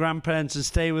visit my grandparents and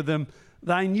stay with them,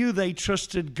 I knew they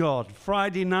trusted God.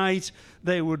 Friday night,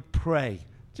 they would pray.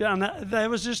 And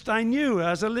I knew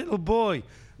as a little boy,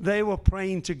 they were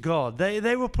praying to God.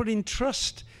 They were putting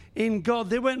trust in God.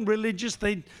 They weren't religious.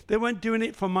 They weren't doing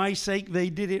it for my sake. They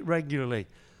did it regularly.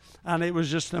 And it was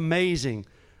just amazing.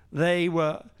 They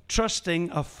were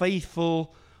trusting a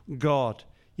faithful God.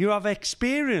 You have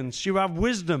experience. You have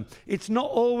wisdom. It's not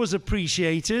always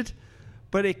appreciated,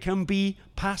 but it can be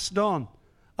passed on.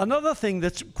 Another thing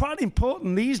that's quite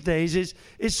important these days is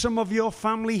some of your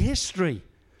family history.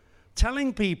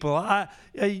 Telling people,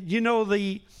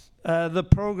 the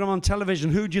program on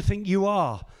television, Who Do You Think You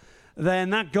Are? Then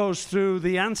that goes through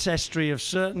the ancestry of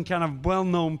certain kind of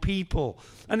well-known people.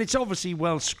 And it's obviously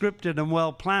well scripted and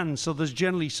well planned, so there's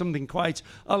generally something quite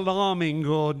alarming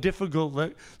or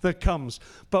difficult that comes.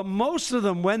 But most of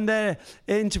them, when they're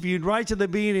interviewed right at the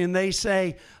beginning, they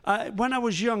say, when I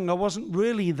was young, I wasn't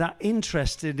really that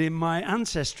interested in my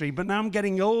ancestry, but now I'm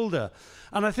getting older.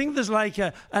 And I think there's like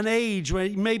an age, where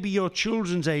maybe your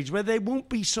children's age, where they won't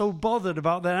be so bothered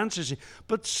about their ancestry.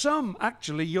 But some,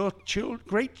 actually, your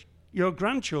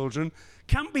grandchildren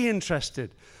can be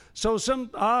interested. So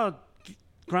our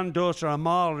granddaughter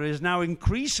Amala is now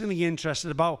increasingly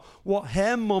interested about what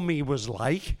her mummy was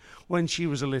like when she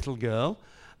was a little girl.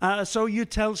 So you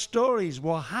tell stories,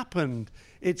 what happened.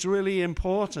 It's really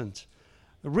important.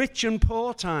 Rich and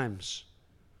poor times,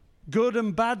 good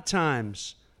and bad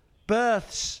times,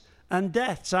 births and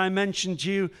deaths. I mentioned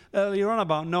to you earlier on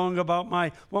about knowing about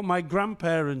what my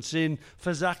grandparents in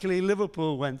Fazakerley,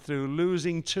 Liverpool went through,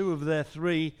 losing 2 of their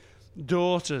 3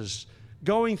 daughters,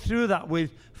 going through that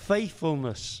with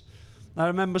faithfulness. I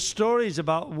remember stories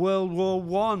about World War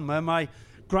I, where my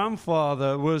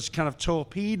grandfather was kind of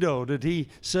torpedoed, that he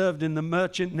served in the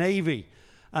Merchant Navy,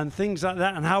 and things like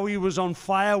that, and how he was on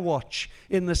fire watch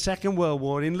in the Second World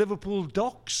War in Liverpool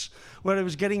docks, where it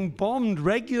was getting bombed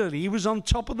regularly. He was on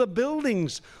top of the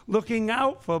buildings looking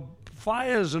out for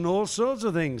fires and all sorts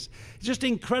of things. Just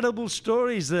incredible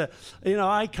stories that,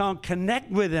 I can't connect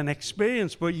with and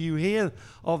experience, but you hear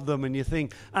of them and you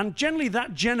think. And generally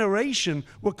that generation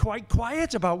were quite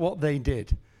quiet about what they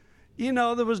did.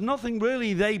 There was nothing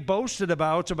really they boasted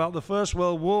about the First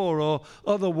World War or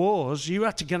other wars. You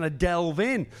had to kind of delve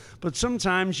in. But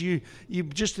sometimes you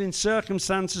just in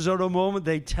circumstances or a moment,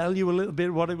 they tell you a little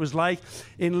bit what it was like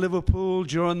in Liverpool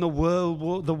during the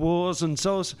the wars and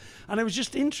so. And it was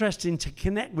just interesting to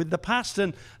connect with the past.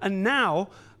 And now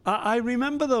I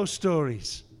remember those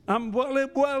stories. I'm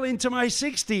well into my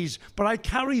 60s, but I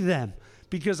carry them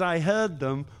because I heard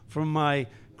them from my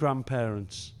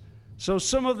grandparents. So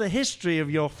some of the history of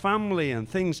your family and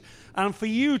things, and for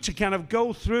you to kind of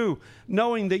go through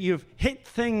knowing that you've hit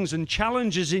things and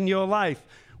challenges in your life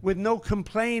with no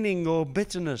complaining or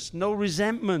bitterness, no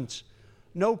resentment,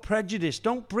 no prejudice.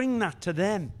 Don't bring that to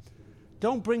them.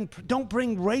 Don't bring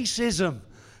racism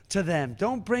to them.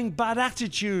 Don't bring bad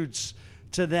attitudes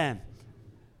to them.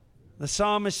 The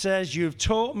psalmist says, "You've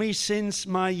taught me since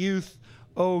my youth,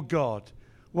 O God."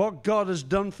 What God has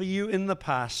done for you in the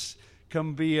past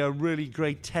can be a really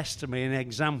great testimony and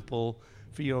example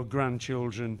for your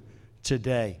grandchildren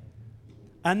today.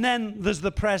 And then there's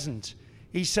the present.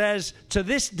 He says, "To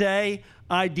this day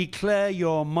I declare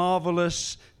your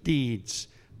marvelous deeds."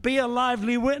 Be a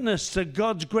lively witness to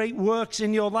God's great works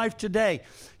in your life today.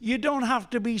 You don't have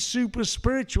to be super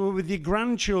spiritual with your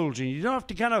grandchildren. You don't have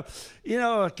to kind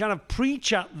of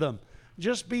preach at them.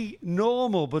 Just be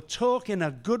normal, but talk in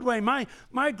a good way.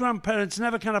 My grandparents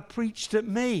never kind of preached at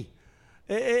me.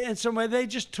 In some way, they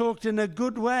just talked in a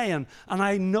good way. And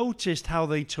I noticed how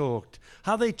they talked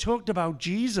about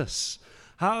Jesus,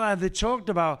 how they talked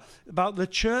about the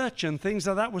church and things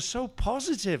like that was so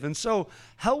positive and so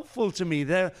helpful to me.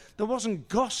 There wasn't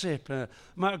gossip.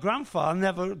 My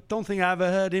grandfather, don't think I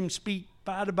ever heard him speak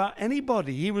bad about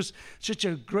anybody. He was such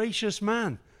a gracious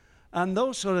man. And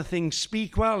those sort of things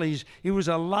speak well. He was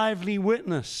a lively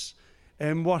witness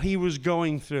in what he was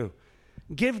going through.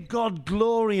 Give God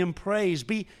glory and praise.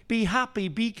 Be happy,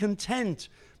 be content.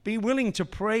 Be willing to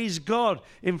praise God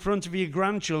in front of your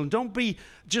grandchildren. Don't be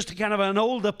just a kind of an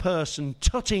older person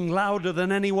tutting louder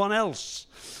than anyone else.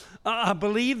 I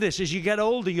believe this. As you get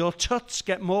older, your tuts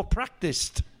get more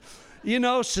practiced. You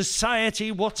know,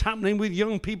 society, what's happening with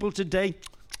young people today.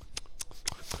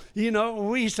 You know,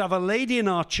 we used to have a lady in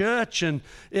our church, and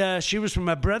she was from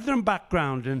a Brethren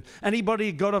background, and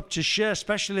anybody who got up to share,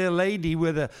 especially a lady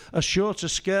with a shorter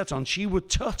skirt on, she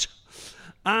would tut.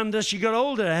 And as she got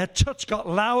older, her tuts got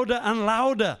louder and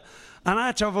louder. And I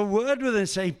had to have a word with her and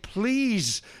say,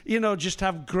 please, you know, just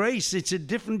have grace. It's a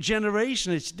different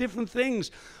generation. It's different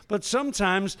things. But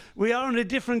sometimes we are in a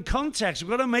different context. We've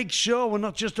got to make sure we're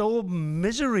not just old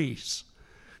miseries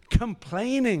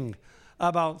complaining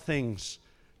about things.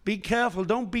 Be careful.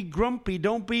 Don't be grumpy.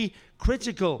 Don't be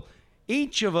critical.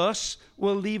 Each of us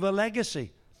will leave a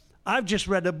legacy. I've just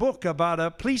read a book about a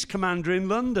police commander in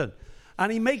London.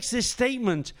 And he makes this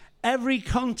statement, every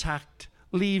contact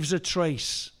leaves a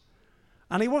trace.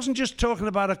 And he wasn't just talking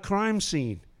about a crime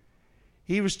scene.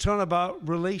 He was talking about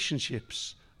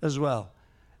relationships as well.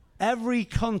 Every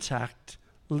contact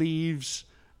leaves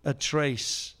a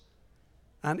trace.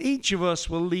 And each of us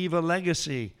will leave a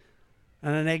legacy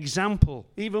and an example,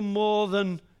 even more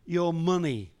than your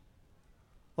money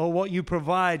or what you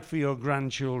provide for your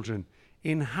grandchildren.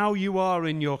 In how you are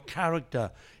in your character,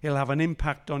 it'll have an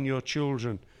impact on your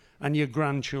children and your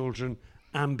grandchildren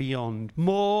and beyond,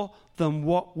 more than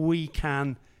what we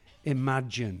can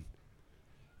imagine.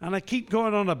 And I keep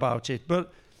going on about it,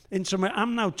 but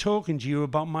I'm now talking to you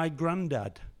about my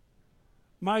granddad.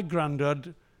 My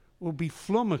granddad will be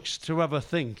flummoxed to ever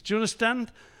think. Do you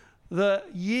understand? The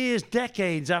years,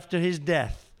 decades after his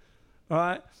death,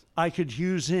 right, I could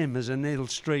use him as an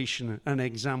illustration, an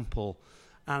example.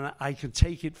 And I could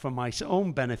take it for my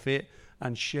own benefit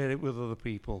and share it with other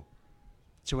people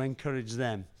to encourage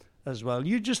them as well.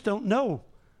 You just don't know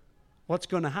what's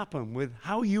going to happen with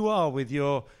how you are with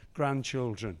your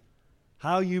grandchildren,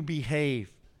 how you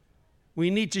behave. We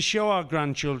need to show our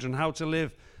grandchildren how to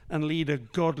live and lead a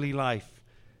godly life.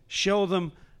 Show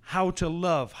them how to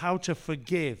love, how to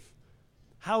forgive,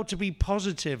 how to be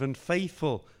positive and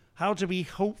faithful, how to be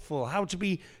hopeful, how to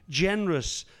be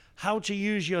generous, how to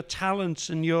use your talents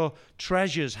and your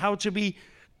treasures, how to be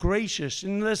gracious.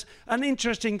 And there's an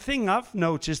interesting thing I've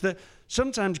noticed, that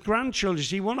sometimes grandchildren,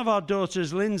 see, one of our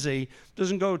daughters, Lindsay,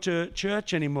 doesn't go to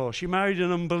church anymore. She married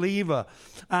an unbeliever.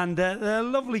 And they're a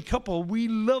lovely couple. We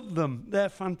love them. They're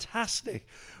fantastic.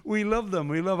 We love them.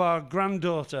 We love our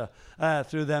granddaughter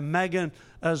through their Megan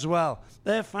as well.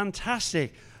 They're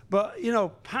fantastic. But, you know,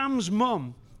 Pam's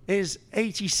mum is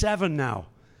 87 now.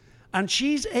 And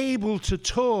she's able to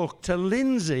talk to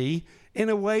Lindsay in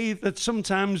a way that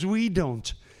sometimes we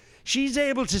don't. She's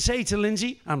able to say to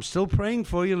Lindsay, I'm still praying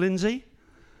for you, Lindsay.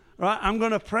 Right? I'm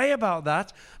going to pray about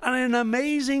that. And in an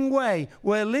amazing way,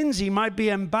 where Lindsay might be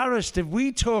embarrassed if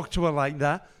we talk to her like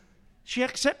that, she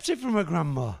accepts it from her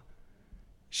grandma.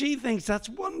 She thinks that's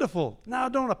wonderful. Now, I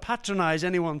don't want to patronize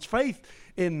anyone's faith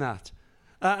in that.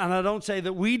 And I don't say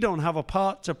that we don't have a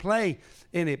part to play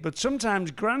in it. But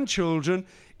sometimes grandchildren,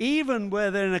 even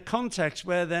where they're in a context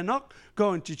where they're not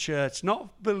going to church,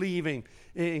 not believing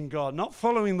in God, not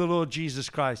following the Lord Jesus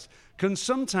Christ, can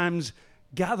sometimes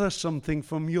gather something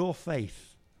from your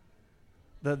faith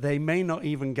that they may not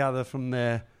even gather from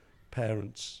their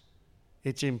parents.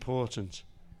 It's important.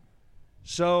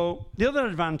 So the other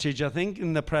advantage, I think,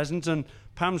 in the present, and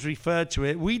Pam's referred to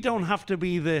it, we don't have to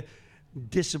be the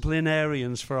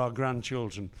disciplinarians for our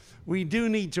grandchildren. We do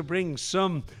need to bring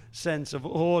some sense of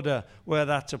order where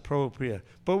that's appropriate,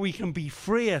 but we can be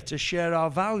freer to share our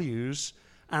values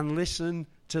and listen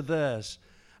to theirs.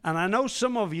 And I know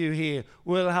some of you here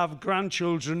will have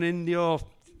grandchildren in your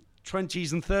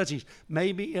 20s and 30s,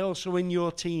 maybe also in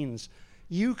your teens.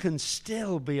 You can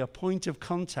still be a point of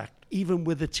contact even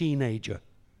with a teenager.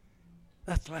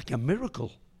 That's like a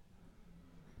miracle.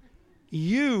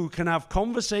 You can have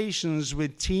conversations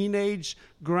with teenage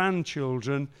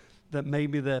grandchildren that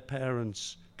maybe their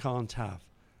parents can't have.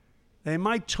 They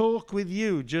might talk with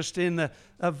you just in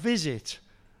a visit,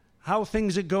 how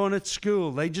things are going at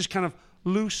school. They just kind of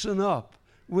loosen up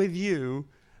with you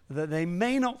that they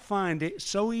may not find it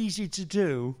so easy to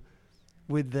do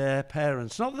with their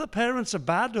parents. Not that the parents are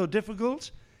bad or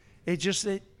difficult. It's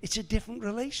a different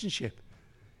relationship.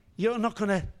 You're not going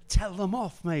to tell them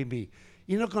off, maybe.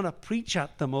 You're not going to preach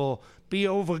at them or be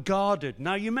overguarded.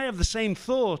 Now, you may have the same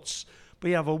thoughts, but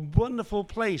you have a wonderful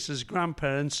place as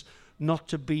grandparents not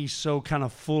to be so kind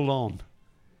of full on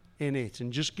in it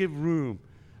and just give room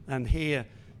and hear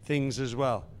things as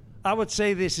well. I would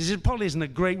say this, it probably isn't a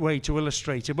great way to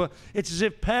illustrate it, but it's as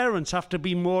if parents have to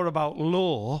be more about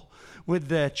law with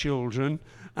their children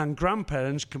and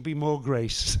grandparents can be more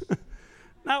grace.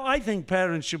 Now, I think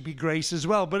parents should be grace as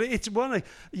well, but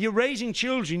you're raising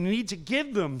children, you need to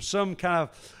give them some kind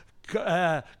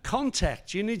of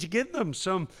context. You need to give them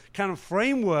some kind of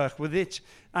framework with it.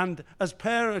 And as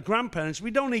grandparents,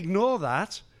 we don't ignore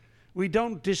that. We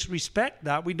don't disrespect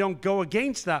that. We don't go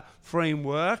against that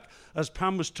framework. As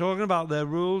Pam was talking about, their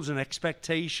rules and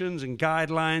expectations and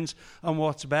guidelines and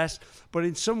what's best. But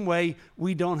in some way,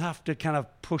 we don't have to kind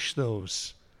of push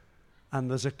those. And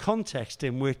there's a context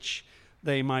in which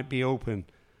they might be open.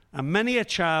 And many a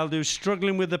child who's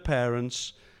struggling with the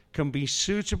parents can be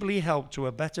suitably helped to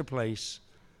a better place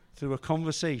through a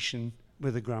conversation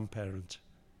with a grandparent.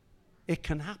 It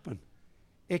can happen.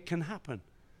 It can happen.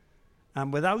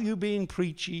 And without you being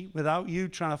preachy, without you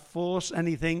trying to force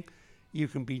anything, you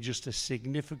can be just a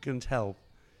significant help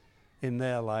in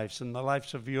their lives and the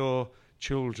lives of your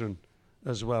children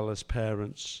as well as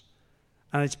parents.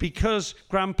 And it's because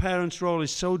grandparents' role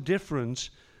is so different,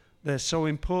 they're so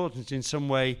important in some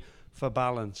way for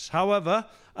balance. However,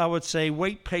 I would say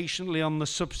wait patiently on the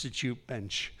substitute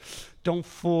bench. Don't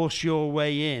force your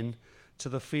way in to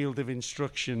the field of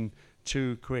instruction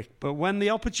too quick. But when the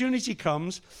opportunity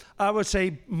comes, I would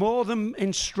say more than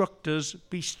instructors,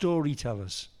 be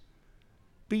storytellers.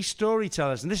 Be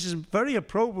storytellers. And this is very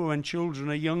appropriate when children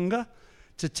are younger,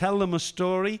 to tell them a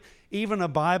story, even a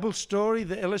Bible story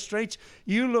that illustrates.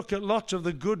 You look at lots of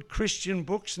the good Christian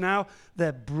books now,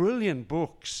 they're brilliant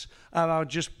books about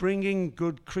just bringing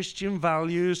good Christian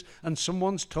values, and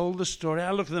someone's told the story.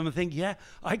 I look at them and think, yeah,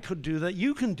 I could do that.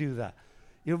 You can do that.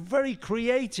 You're very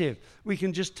creative. We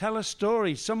can just tell a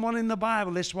story. Someone in the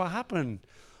Bible, this is what happened.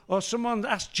 Or someone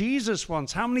asked Jesus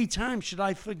once, how many times should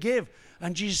I forgive?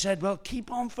 And Jesus said, well,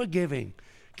 keep on forgiving.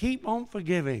 Keep on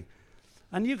forgiving.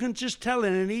 And you can just tell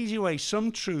in an easy way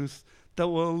some truth that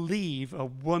will leave a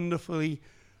wonderfully,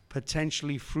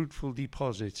 potentially fruitful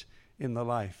deposit in the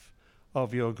life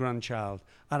of your grandchild.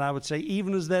 And I would say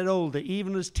even as they're older,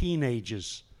 even as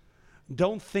teenagers,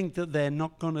 don't think that they're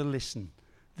not going to listen.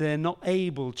 They're not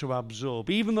able to absorb.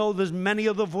 Even though there's many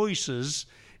other voices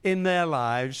in their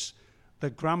lives, the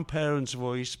grandparent's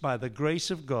voice, by the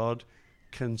grace of God,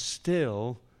 can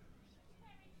still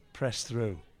press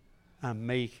through and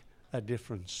make a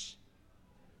difference.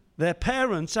 Their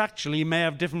parents actually may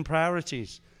have different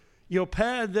priorities. Your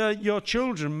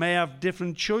children may have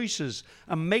different choices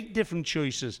and make different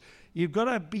choices. You've got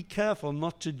to be careful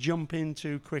not to jump in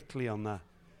too quickly on that.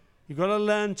 You've got to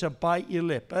learn to bite your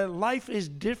lip. Life is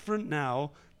different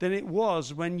now than it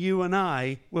was when you and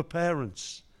I were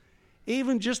parents.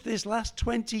 Even just this last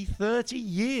 20, 30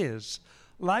 years,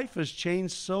 life has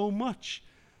changed so much.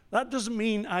 That doesn't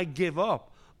mean I give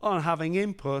up on having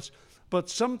input, but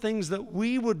some things that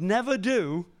we would never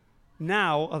do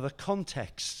now are the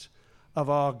context of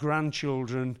our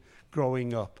grandchildren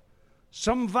growing up.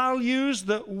 Some values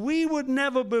that we would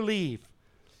never believe.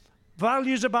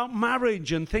 Values about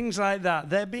marriage and things like that.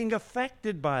 They're being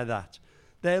affected by that.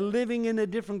 They're living in a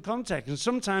different context. And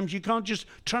sometimes you can't just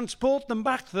transport them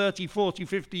back 30, 40,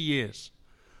 50 years.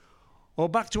 Or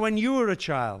back to when you were a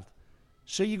child.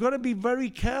 So you've got to be very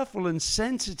careful and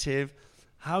sensitive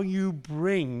how you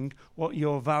bring what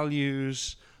your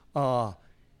values are.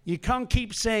 You can't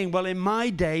keep saying, well, in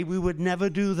my day, we would never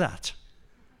do that.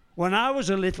 When I was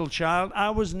a little child,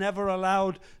 I was never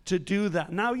allowed to do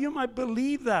that. Now, you might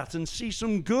believe that and see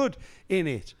some good in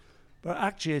it. But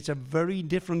actually, it's a very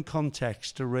different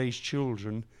context to raise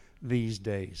children these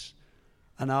days.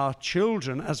 And our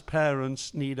children, as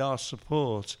parents, need our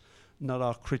support, not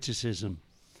our criticism.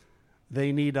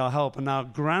 They need our help. And our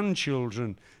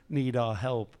grandchildren need our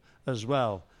help as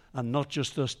well. And not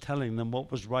just us telling them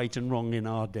what was right and wrong in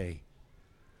our day.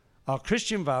 Our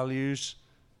Christian values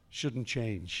shouldn't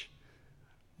change.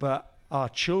 But our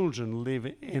children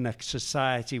live in a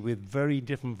society with very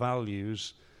different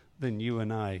values than you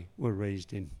and I were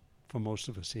raised in, for most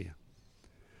of us here.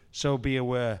 So be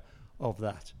aware of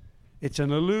that. It's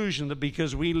an illusion that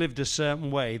because we lived a certain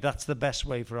way, that's the best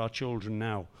way for our children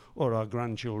now or our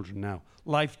grandchildren now.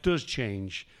 Life does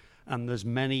change, and there's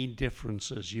many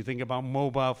differences. You think about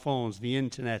mobile phones, the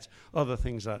internet, other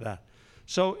things like that.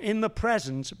 So in the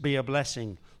present, be a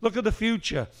blessing. Look at the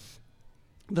future.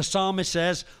 The psalmist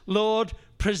says, Lord,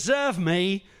 preserve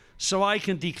me so I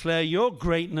can declare your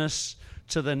greatness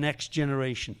to the next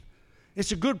generation.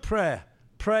 It's a good prayer.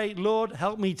 Pray, Lord,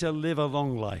 help me to live a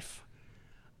long life.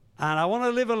 And I want to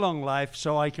live a long life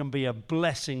so I can be a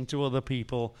blessing to other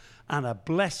people and a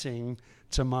blessing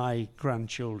to my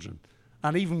grandchildren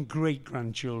and even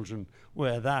great-grandchildren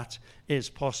where that is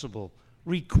possible.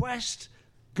 Request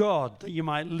God that you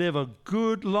might live a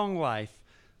good, long life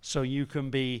so you can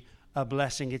be a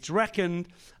blessing. It's reckoned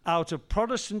out of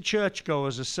Protestant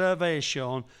churchgoers, a survey has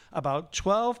shown, about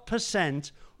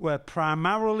 12% were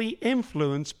primarily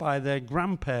influenced by their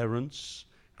grandparents'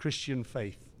 Christian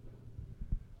faith.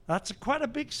 That's quite a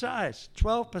big size,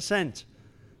 12%.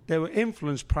 They were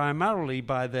influenced primarily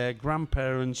by their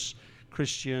grandparents'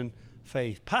 Christian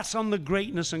faith. Pass on the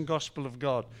greatness and gospel of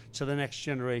God to the next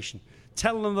generation.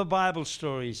 Tell them the Bible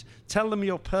stories. Tell them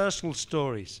your personal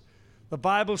stories. The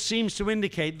Bible seems to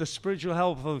indicate the spiritual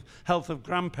health of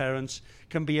grandparents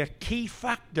can be a key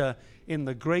factor in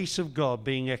the grace of God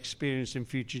being experienced in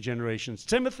future generations.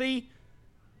 Timothy,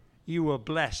 you were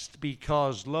blessed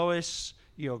because Lois,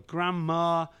 your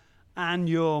grandma, and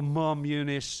your mom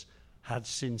Eunice had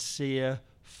sincere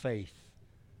faith.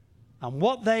 And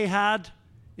what they had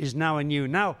is now in you.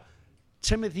 Now,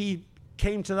 Timothy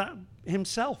came to that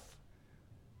himself.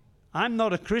 I'm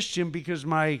not a Christian because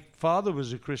my father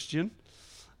was a Christian.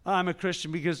 I'm a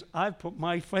Christian because I've put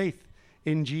my faith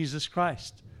in Jesus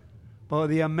Christ. But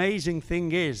the amazing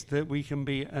thing is that we can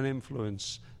be an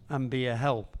influence and be a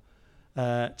help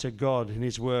to God in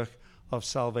his work of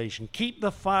salvation. Keep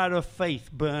the fire of faith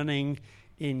burning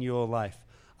in your life.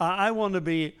 I want to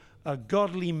be a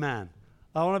godly man.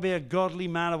 I want to be a godly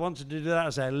man. I wanted to do that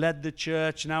as I led the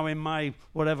church. Now in my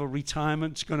whatever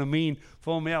retirement's going to mean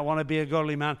for me, I want to be a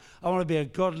godly man. I want to be a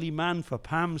godly man for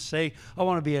Pam's sake. I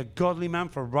want to be a godly man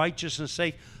for righteousness'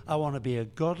 sake. I want to be a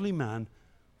godly man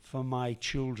for my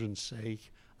children's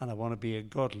sake. And I want to be a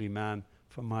godly man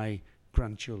for my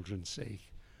grandchildren's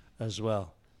sake as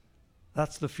well.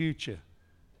 That's the future.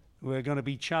 We're going to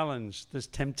be challenged. There's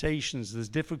temptations. There's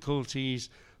difficulties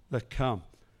that come.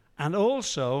 And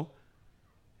also,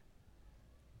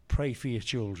 pray for your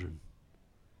children.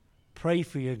 Pray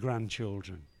for your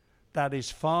grandchildren. That is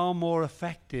far more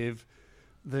effective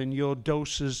than your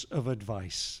doses of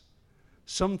advice.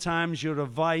 Sometimes your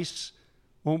advice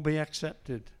won't be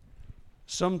accepted.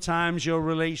 Sometimes your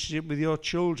relationship with your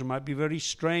children might be very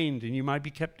strained and you might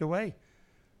be kept away.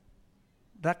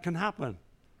 That can happen.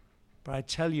 But I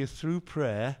tell you, through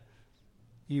prayer,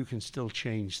 you can still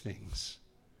change things.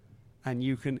 And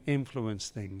you can influence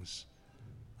things.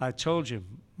 I told you,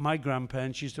 my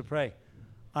grandparents used to pray.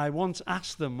 I once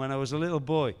asked them when I was a little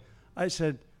boy, I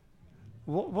said,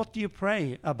 what do you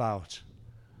pray about?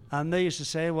 And they used to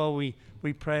say, well, we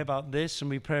pray about this and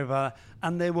we pray about that.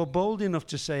 And they were bold enough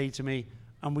to say to me,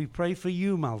 and we pray for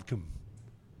you, Malcolm.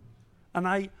 And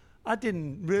I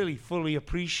didn't really fully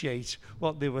appreciate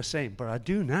what they were saying, but I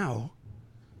do now.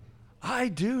 I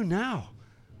do now.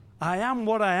 I am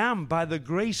what I am by the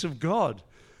grace of God.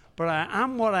 But I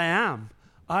am what I am,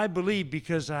 I believe,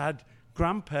 because I had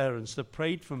grandparents that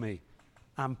prayed for me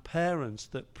and parents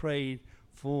that prayed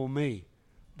for me.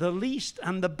 The least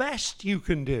and the best you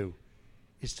can do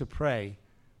is to pray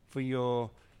for your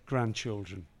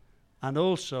grandchildren. And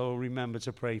also remember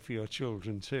to pray for your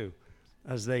children too,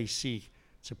 as they seek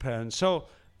to parent. So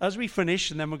as we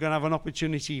finish, and then we're going to have an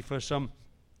opportunity for some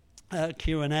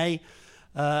Q&A,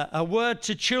 a word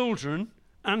to children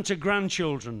and to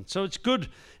grandchildren. So it's good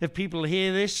if people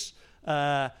hear this,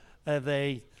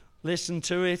 they listen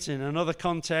to it in another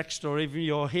context, or even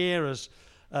you're here as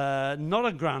not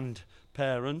a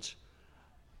grandparent.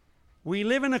 We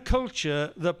live in a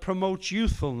culture that promotes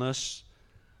youthfulness,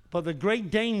 but the great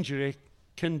danger, it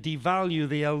can devalue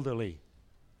the elderly.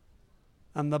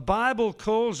 And the Bible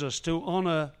calls us to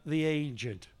honor the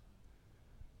aged,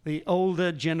 the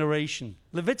older generation.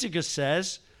 Leviticus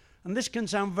says, and this can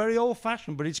sound very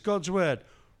old-fashioned, but it's God's word,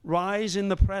 rise in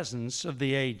the presence of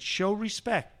the aged, show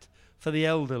respect for the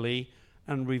elderly,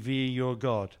 and revere your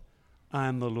God. I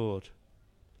am the Lord.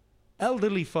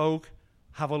 Elderly folk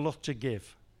have a lot to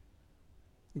give.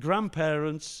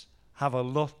 Grandparents have a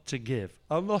lot to give,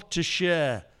 a lot to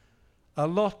share, a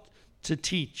lot to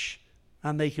teach,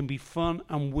 and they can be fun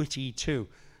and witty too.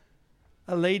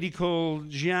 A lady called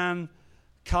Jeanne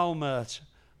Calmert,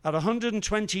 at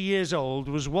 120 years old,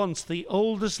 was once the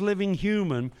oldest living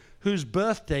human whose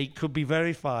birth date could be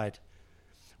verified.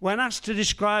 When asked to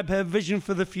describe her vision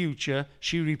for the future,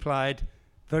 she replied,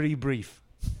 very brief.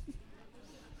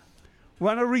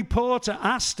 When a reporter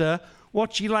asked her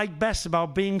what she liked best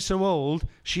about being so old,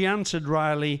 she answered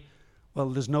wryly, Well,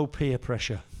 there's no peer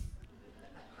pressure.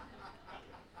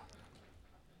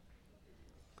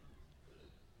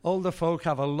 Older folk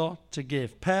have a lot to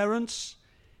give. Parents,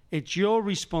 it's your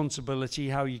responsibility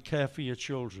how you care for your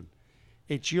children.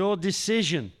 It's your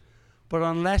decision. But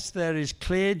unless there is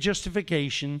clear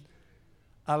justification,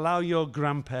 allow your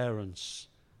grandparents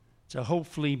to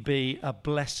hopefully be a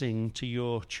blessing to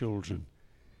your children.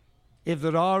 If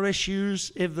there are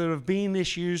issues, if there have been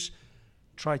issues,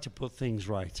 try to put things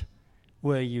right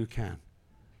where you can.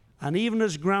 And even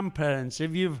as grandparents,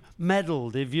 if you've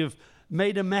meddled, if you've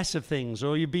made a mess of things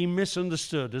or you've been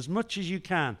misunderstood, as much as you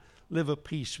can, live at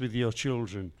peace with your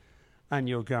children and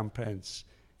your grandparents.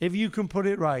 If you can put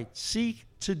it right, seek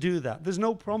to do that. There's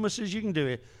no promises you can do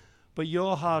it, but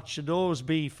your heart should always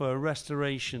be for a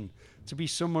restoration, to be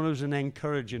someone who's an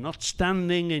encourager, not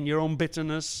standing in your own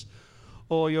bitterness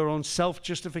or your own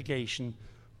self-justification,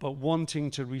 but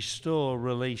wanting to restore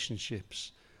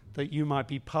relationships, that you might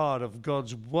be part of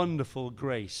God's wonderful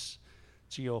grace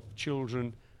to your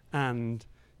children and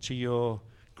to your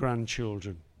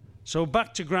grandchildren. So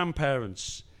back to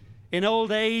grandparents. In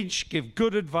old age, give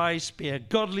good advice, be a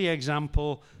godly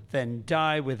example, then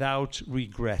die without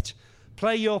regret.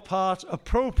 Play your part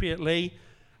appropriately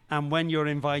and when you're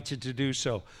invited to do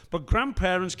so. But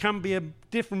grandparents can be a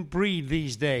different breed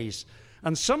these days.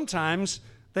 And sometimes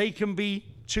they can be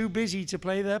too busy to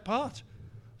play their part.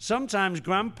 Sometimes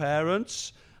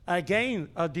grandparents, again,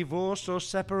 are divorced or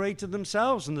separated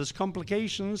themselves, and there's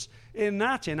complications in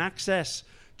that, in access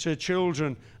to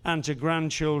children and to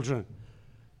grandchildren.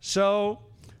 So,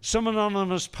 some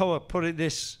anonymous poet put it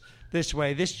this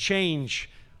way, this change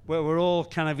where we're all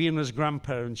kind of, even as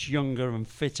grandparents, younger and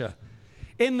fitter.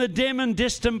 In the dim and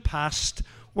distant past,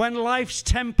 when life's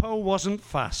tempo wasn't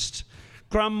fast,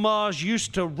 grandmas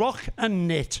used to rock and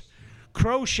knit,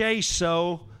 crochet,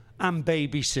 sew, and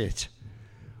babysit.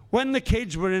 When the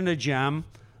kids were in a jam,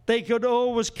 they could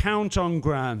always count on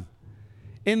Gran.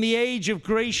 In the age of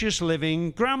gracious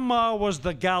living, Grandma was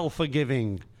the gal for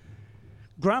giving.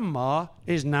 Grandma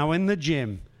is now in the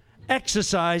gym,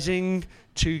 exercising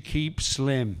to keep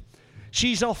slim.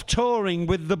 She's off touring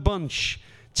with the bunch,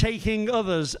 taking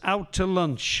others out to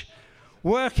lunch,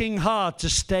 working hard to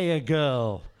stay a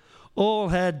girl. All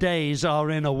her days are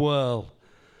in a whirl.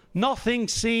 Nothing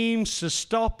seems to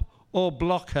stop or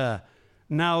block her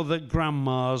now that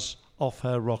Grandma's off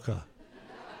her rocker.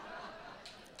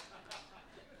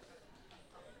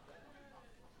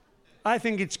 I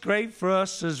think it's great for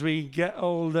us as we get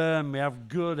older and we have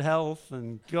good health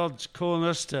and God's calling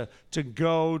us to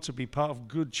go, to be part of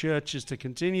good churches, to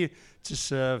continue to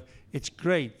serve. It's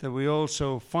great that we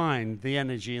also find the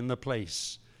energy and the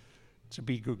place to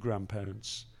be good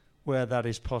grandparents where that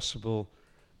is possible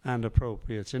and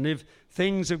appropriate. And if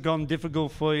things have gone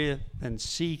difficult for you, then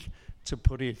seek to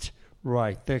put it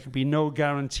right. There can be no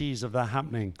guarantees of that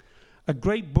happening. A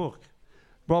great book.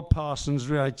 Rob Parsons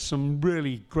writes some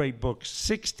really great books,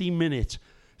 60-minute.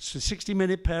 So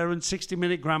 60-minute parents,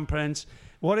 60-minute grandparents.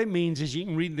 What it means is you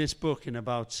can read this book in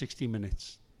about 60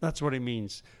 minutes. That's what it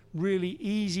means. Really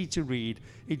easy to read.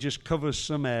 It just covers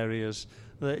some areas.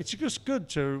 It's just good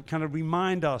to kind of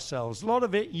remind ourselves. A lot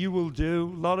of it you will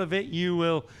do. A lot of it you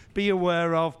will be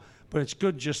aware of. But it's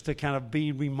good just to kind of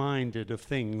be reminded of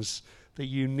things that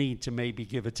you need to maybe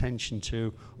give attention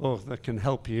to or that can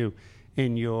help you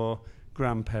in your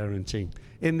grandparenting.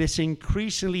 In this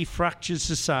increasingly fractured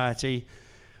society,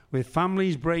 with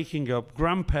families breaking up,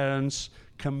 grandparents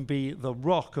can be the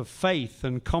rock of faith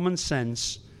and common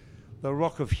sense, the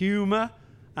rock of humor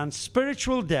and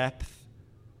spiritual depth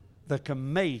that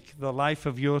can make the life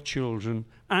of your children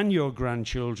and your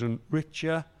grandchildren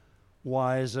richer,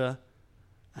 wiser,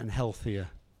 and healthier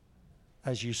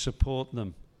as you support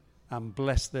them and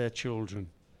bless their children.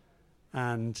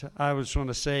 And I just want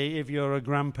to say, if you're a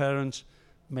grandparent,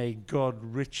 may God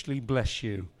richly bless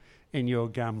you in your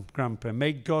grandparent.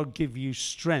 May God give you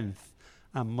strength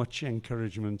and much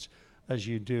encouragement as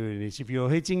you do it. If you're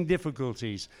hitting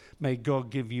difficulties, may God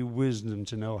give you wisdom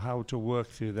to know how to work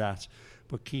through that,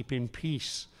 but keep in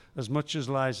peace as much as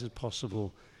lies as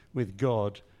possible with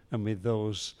God and with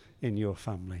those in your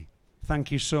family. Thank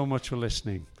you so much for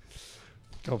listening.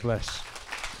 God bless.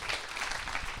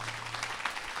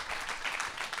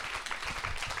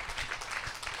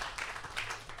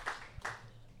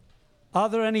 Are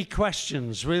there any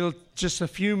questions? We'll just a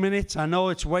few minutes. I know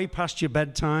it's way past your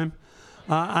bedtime.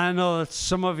 I know that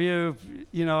some of you,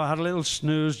 had a little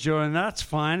snooze during that. That's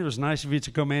fine. It was nice of you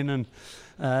to come in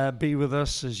and be with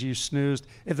us as you snoozed.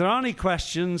 If there are any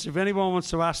questions, if anyone wants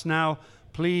to ask now,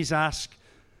 please ask.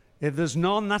 If there's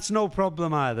none, that's no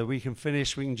problem either. We can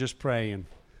finish. We can just pray and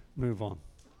move on.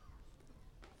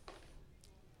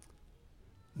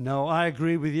 No, I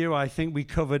agree with you. I think we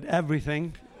covered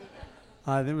everything.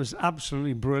 I think it was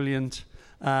absolutely brilliant.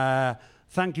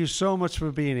 Thank you so much for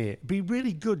being here. It'd be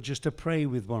really good just to pray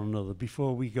with one another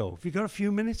before we go. Have you got a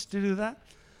few minutes to do that?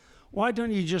 Why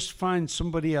don't you just find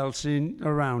somebody else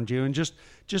around you and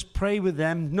just pray with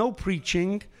them? No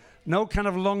preaching, no kind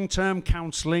of long-term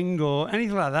counseling or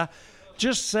anything like that.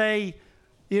 Just say,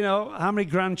 how many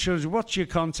grandchildren, what's your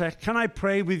contact? Can I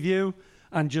pray with you?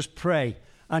 And just pray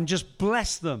and just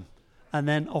bless them. And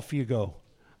then off you go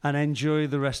and enjoy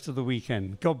the rest of the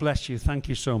weekend. God bless you. Thank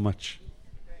you so much.